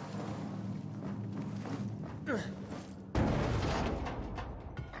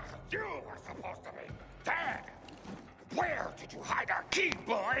 You were supposed to be dead. Where did you hide our key,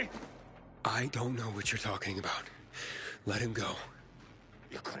 boy? I don't know what you're talking about. Let him go.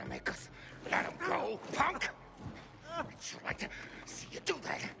 You're gonna make us let him go, punk? I'd sure like to see you do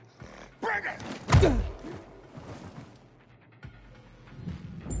that. Bring it!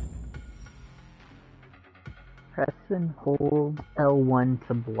 Press and hold L1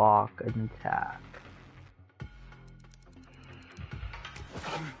 to block an attack.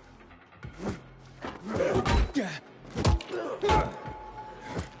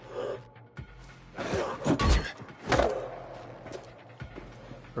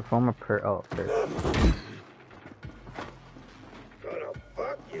 Perform a oh, first. Gonna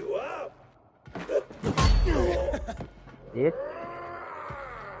fuck you up. Dick.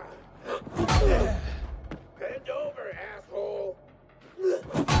 Bend over, asshole.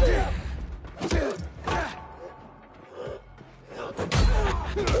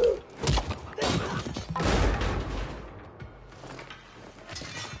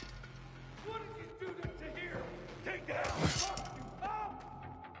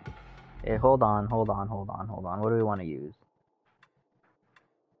 Hey, hold on. What do we want to use?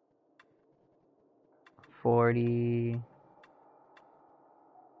 40,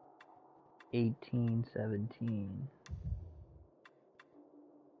 18, 17.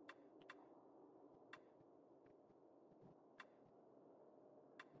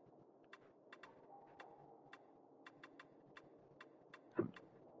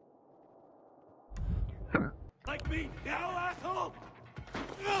 me now, asshole?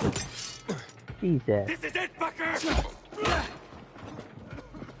 Jesus. This is it, fucker!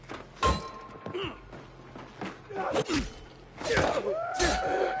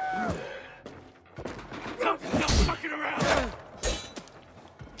 Stop fucking around!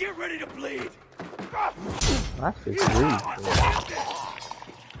 Get ready to bleed! That's just rude.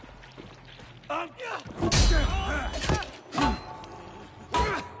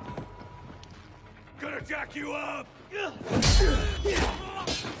 Gonna jack you up!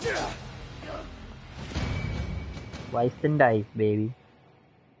 Slice and dice, baby.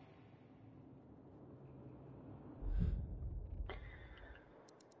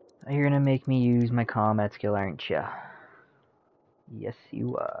 You're gonna make me use my combat skill, aren't ya? Yes,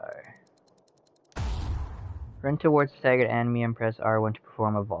 you are. Run towards the staggered enemy and press R1 to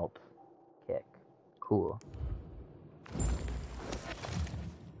perform a vault kick. Cool.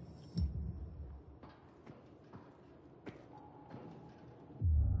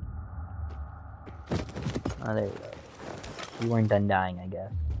 Oh, there you go. You weren't done dying, I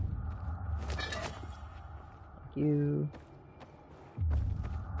guess. Thank you.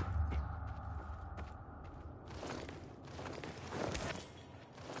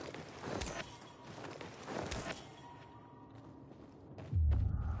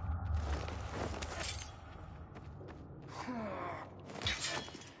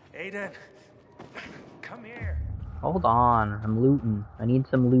 Aiden, come here. Hold on, I'm looting. I need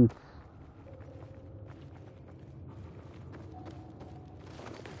some loot.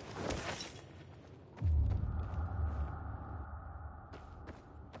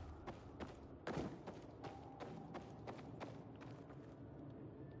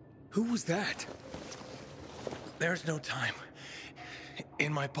 Who was that? There's no time.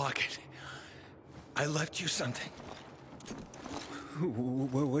 In my pocket. I left you something.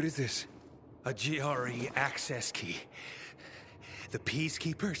 What is this? A GRE access key. The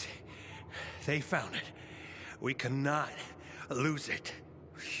Peacekeepers, they found it. We cannot lose it.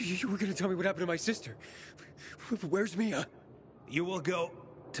 You were gonna tell me what happened to my sister. Where's Mia? You will go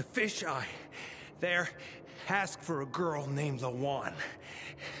to Fisheye. There, ask for a girl named Lawan.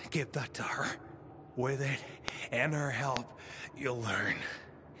 Give that to her. With it and her help, you'll learn.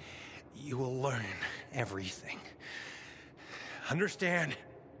 You will learn everything. Understand?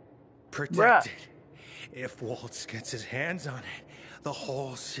 Protect it. If Waltz gets his hands on it, the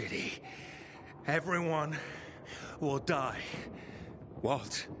whole city, everyone will die.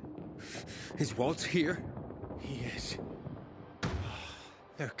 Waltz? Is Waltz here? He is.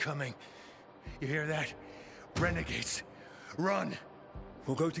 They're coming. You hear that? Renegades. Run!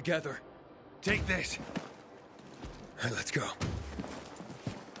 We'll go together. Take this. All right, let's go.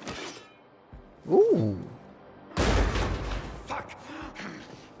 Ooh. Fuck!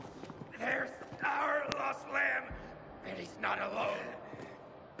 There's our lost lamb, and he's not alone.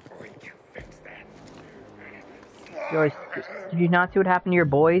 We can fix that. Joyce, did you not see what happened to your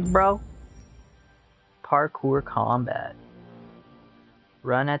boys, bro? Parkour combat.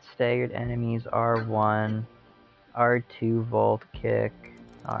 Run at staggered enemies, R1. R2 vault kick.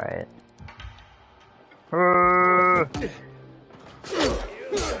 Alright.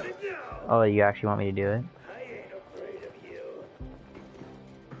 Oh, you actually want me to do it? I ain't afraid of you.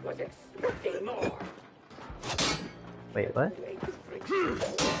 Was expecting more. Wait, what?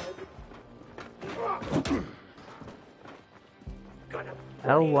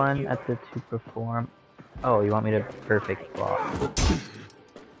 L1 at the to perform. Oh, you want me to perfect block?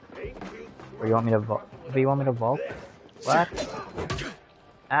 Or you want me to vault? Do you want me to vault? What?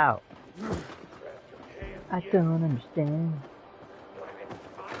 Ow. I don't understand.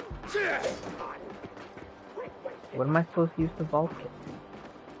 What am I supposed to use the vault kit?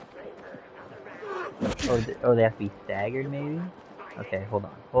 Oh, they have to be staggered, maybe? Okay, hold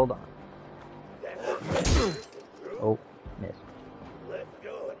on. Oh, missed. Let's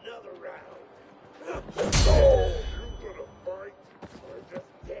go another round.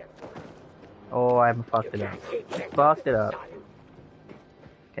 Oh, I haven't fucked it up.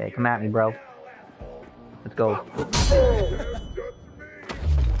 Okay, come at me, bro. Let's go.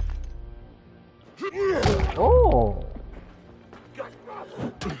 Oh!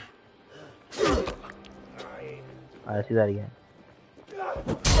 Alright, let's do that again.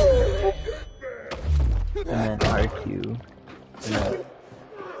 And then R2. Yeah,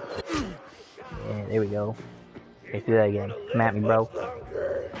 there we go. Okay, let's do that again. Come at me, bro.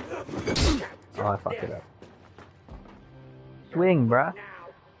 Oh, I fucked it up. Swing, bruh.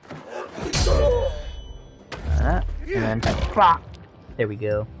 And then flop. There we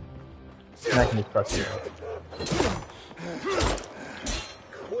go. Now I can just fuck you up.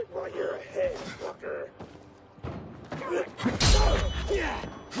 Quit while you're ahead, fucker. You're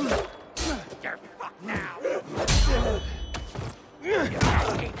fucked now. You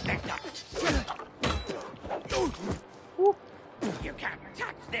can't keep this up. You can't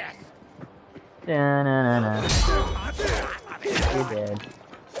touch this. Da-na-na-na. You're dead.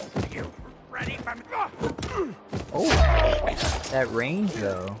 You ready for me? Oh, that range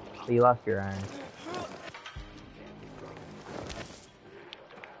though. So you lost your iron.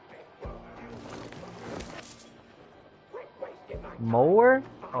 More?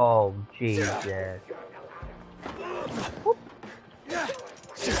 Oh, Jesus. Whoop.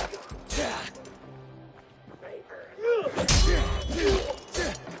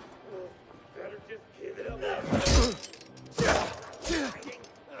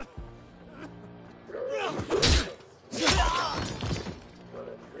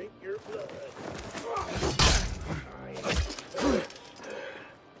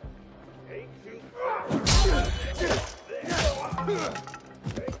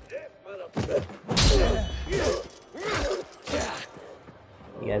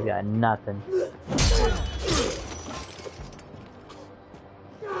 You guys got nothing.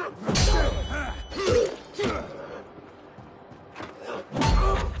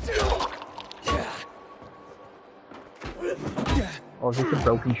 Oh, is this a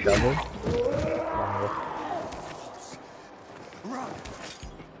broken shovel?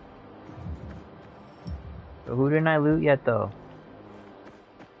 So who didn't I loot yet, though?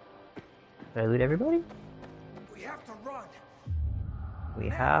 Did I loot everybody? We have to run. We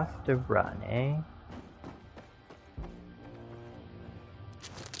have to run, eh?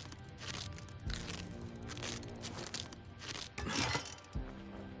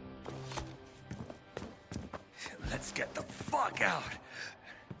 Let's get the fuck out.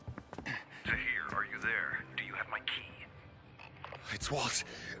 Tahir, are you there? Do you have my key? It's Walt.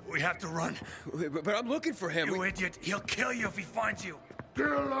 We have to run. But I'm looking for him. You idiot. He'll kill you if he finds you.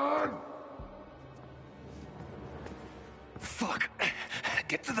 Dylan! Fuck.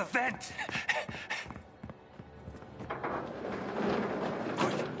 Get to the vent.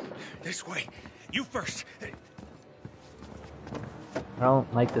 Quick. This way. You first. I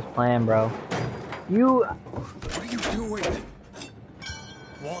don't like this plan, bro. You... What are you doing?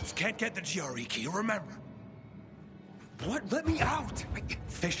 Waltz can't get the GRE key, remember? What? Let me out!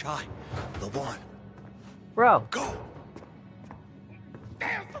 Fish eye. The one. Bro. Go!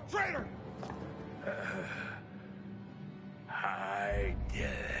 Damn the traitor! Hi,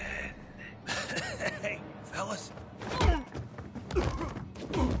 Dylan. Hey, fellas.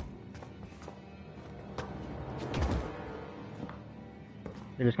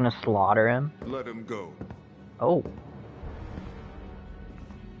 They're just gonna slaughter him? Let him go. Oh.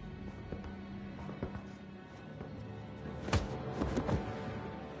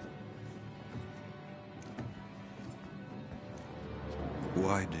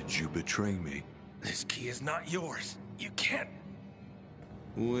 Why did you betray me? This key is not yours. You can't.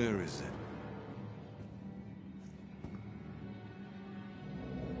 Where is it?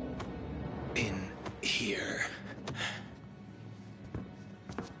 In here.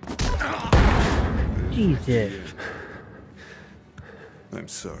 Jesus. I'm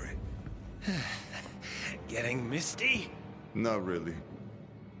sorry. Getting misty? Not really.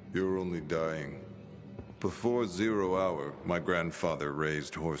 You're only dying. Before 0 hour, my grandfather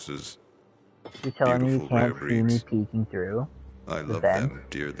raised horses. You're telling me you Beautiful can't rare see me breeds. peeking through? I the love vent? them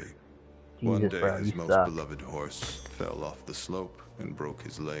dearly. Jesus, One day, bro, his you most suck. beloved horse fell off the slope and broke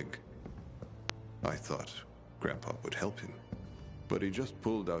his leg. I thought Grandpa would help him, but he just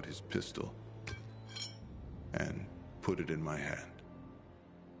pulled out his pistol and put it in my hand.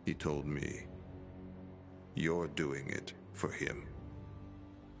 He told me, "You're doing it for him."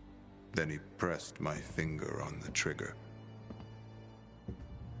 Then he pressed my finger on the trigger.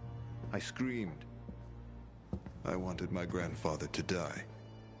 I screamed. I wanted my grandfather to die.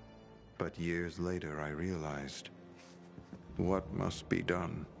 But years later, I realized what must be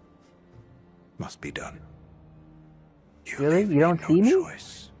done must be done. Really? You don't see me?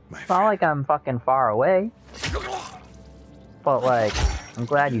 It's not like I'm fucking far away. But like, I'm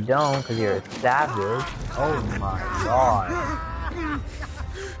glad you don't, because you're a savage. Oh my god.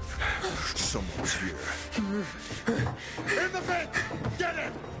 Someone's here. In the vent! Get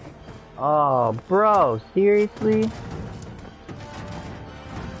him! Oh, bro, seriously?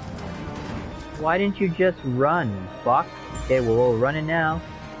 Why didn't you just run, you fuck? Okay, well, we're running now.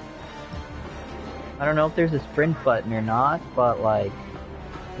 I don't know if there's a sprint button or not, but like,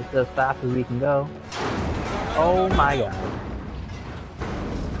 it's as fast as we can go. Oh my god.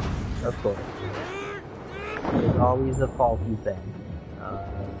 Of course. There's always a faulty thing.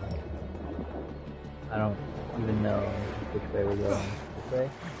 I don't even know which way we're going. This way?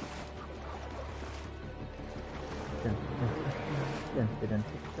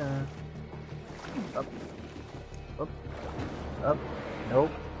 Up. Up. Up.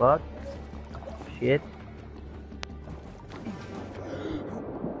 Nope. Fuck. Shit.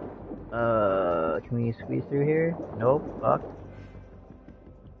 Can we squeeze through here? Nope. Fuck.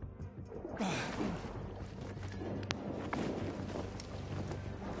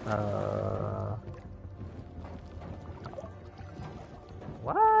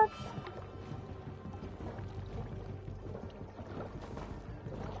 What?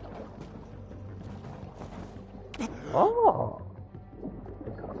 Oh!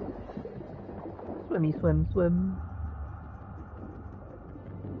 Swimmy, swim, swim.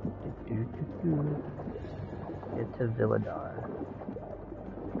 Get to Villadar.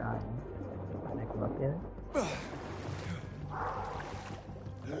 Trying. Can I come up here?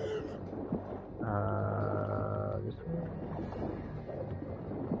 This way?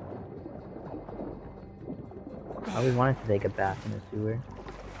 I always wanted to take a bath in the sewer.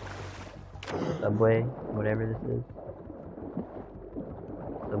 Subway, whatever this is.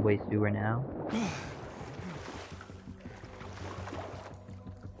 Subway sewer now.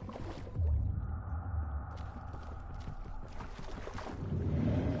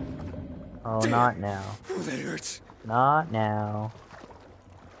 Oh, not now. Oh, that hurts. Not now.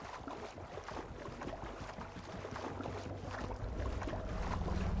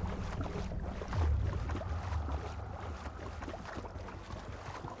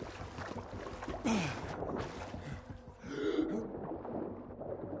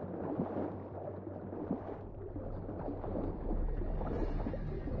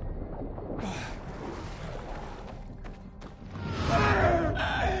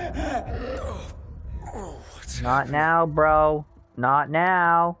 Not now, bro. Not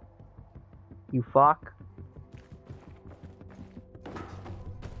now. You fuck.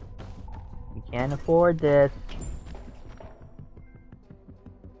 We can't afford this.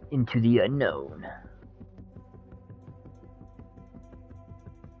 Into the unknown.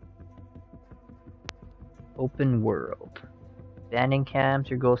 Open world. Abandoned camps,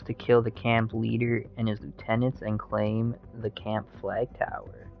 your goal is to kill the camp leader and his lieutenants and claim the camp flag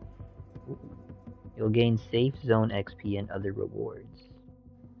tower. Ooh. You'll gain safe zone XP and other rewards.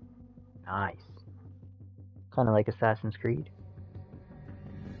 Nice. Kind of like Assassin's Creed.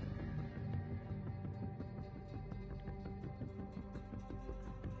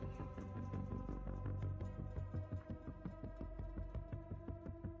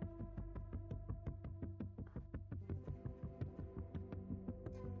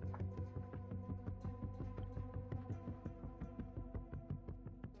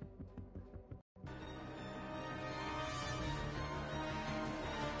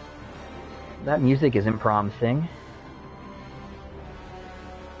 That music isn't promising.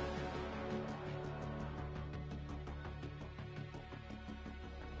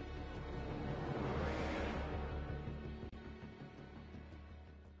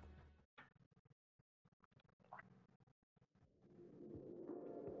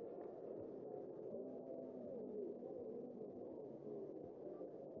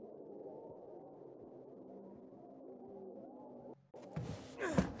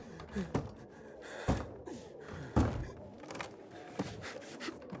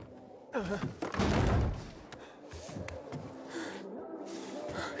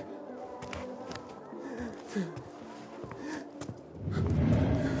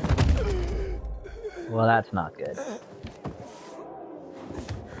 Well, that's not good.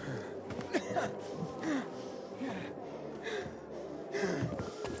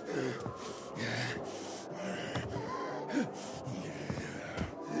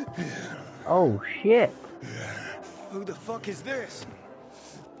 Oh shit. Who the fuck is this?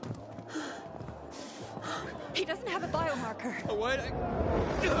 He doesn't have a biomarker. Oh, what?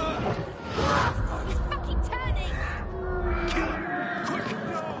 He's fucking turning! Kill him! Quick!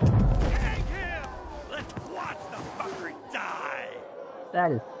 No! Hang him! Let's watch the fucker die!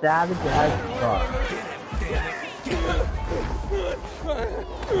 That is savage as fuck.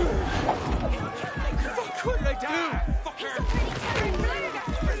 Fuck, what did I do? Fucker!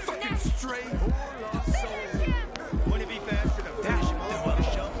 Fucking stray whore lost soul. Wouldn't it be faster to dash him than with a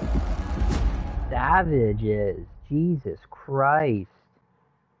shovel? Savages. Jesus Christ.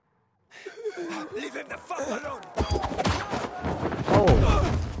 Leave him the fuck alone! Oh.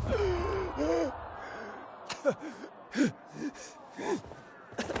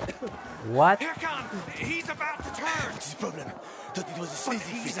 What? Here comes! He's about to turn! Problem. Thought it was a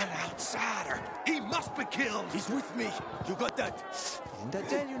sleazy He's fit. an outsider. He must be killed. He's with me. You got that? Didn't I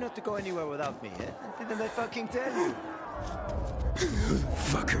tell you not to go anywhere without me, eh? Didn't I fucking tell you? Who the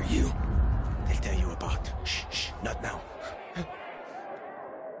fuck are you? They'll tell you about. Shh, shh, not now.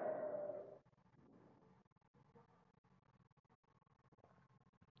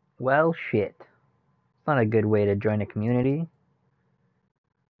 Well, shit. It's not a good way to join a community.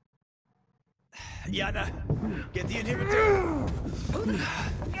 Yana, get the inhibitor.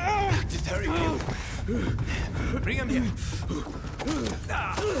 Just hurry, kill him. Bring him here.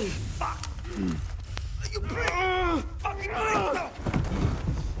 Ah, fuck. You bring. Fucking bring.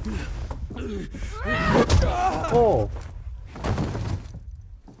 Oh.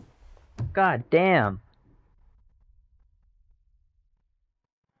 God damn.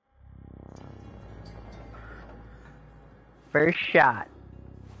 First shot.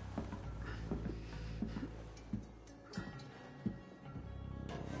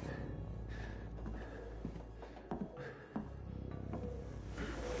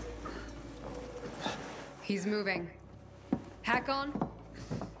 He's moving. Hakon?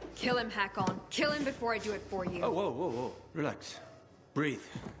 Kill him, Hakon. Kill him before I do it for you. Oh, whoa, whoa, whoa. Relax. Breathe.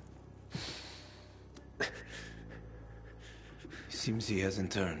 Seems he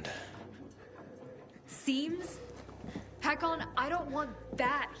hasn't turned. Seems? Hakon, I don't want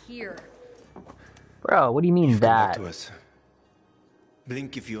that here. Bro, what do you mean You've come back that? to us.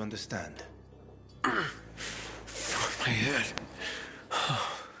 Blink if you understand. My head.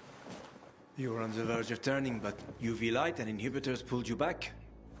 You were on the verge of turning, but UV light and inhibitors pulled you back.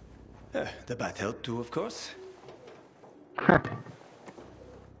 The bat helped too, of course.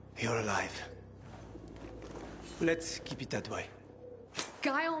 You're alive. Let's keep it that way.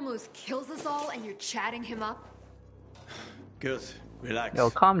 Guy almost kills us all and you're chatting him up? Good. Relax.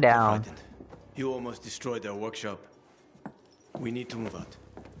 Yo, calm down. You almost destroyed their workshop. We need to move out.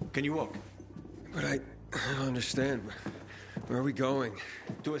 Can you walk? But I don't understand. Where are we going?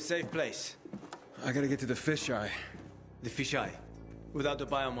 To a safe place. I gotta get to the fisheye. The fisheye. Without the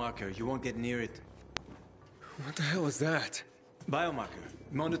biomarker, you won't get near it. What the hell is that? Biomarker.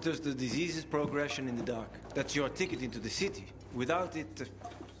 Monitors the disease's progression in the dark. That's your ticket into the city. Without it,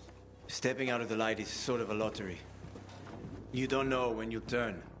 stepping out of the light is sort of a lottery. You don't know when you'll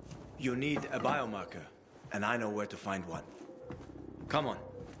turn. You need a biomarker, and I know where to find one. Come on.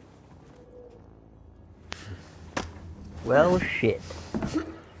 Well, shit.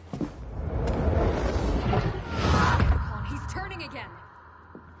 He's turning again.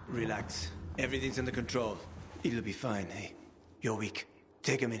 Relax. Everything's under control. It'll be fine, hey? You're weak.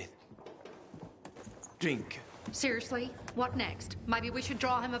 Take a minute. Drink. Seriously? What next? Maybe we should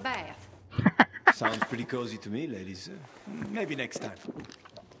draw him a bath. Sounds pretty cozy to me, ladies. Maybe next time.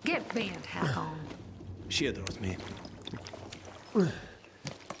 Get bent, Hakon. She adores me.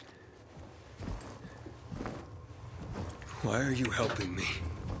 Why are you helping me?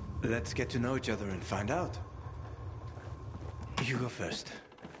 Let's get to know each other and find out. You go first.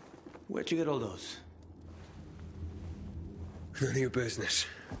 Where'd you get all those? None of your business.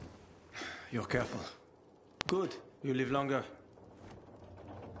 You're careful. Good. You live longer.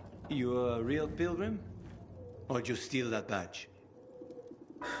 You a real pilgrim? Or did you steal that badge?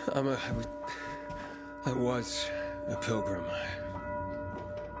 I was a pilgrim.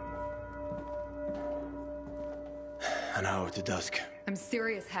 An hour to dusk. I'm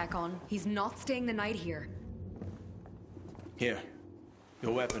serious, Hakon. He's not staying the night here. Here.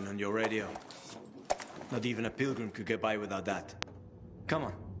 Your weapon and your radio. Not even a pilgrim could get by without that. Come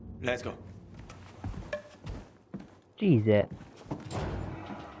on. Let's go. Jeez, it.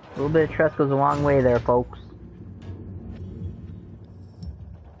 A little bit of trust goes a long way there, folks.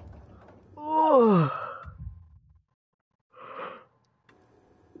 Oh.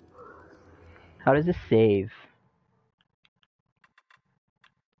 How does this save?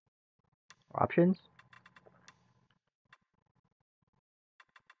 Options?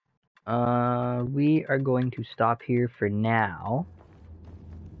 We are going to stop here for now.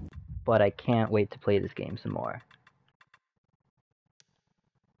 But I can't wait to play this game some more.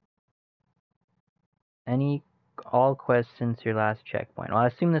 All quests since your last checkpoint. Well, I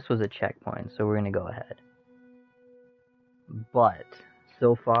assume this was a checkpoint, so we're gonna go ahead. But,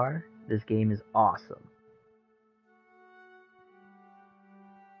 so far, this game is awesome.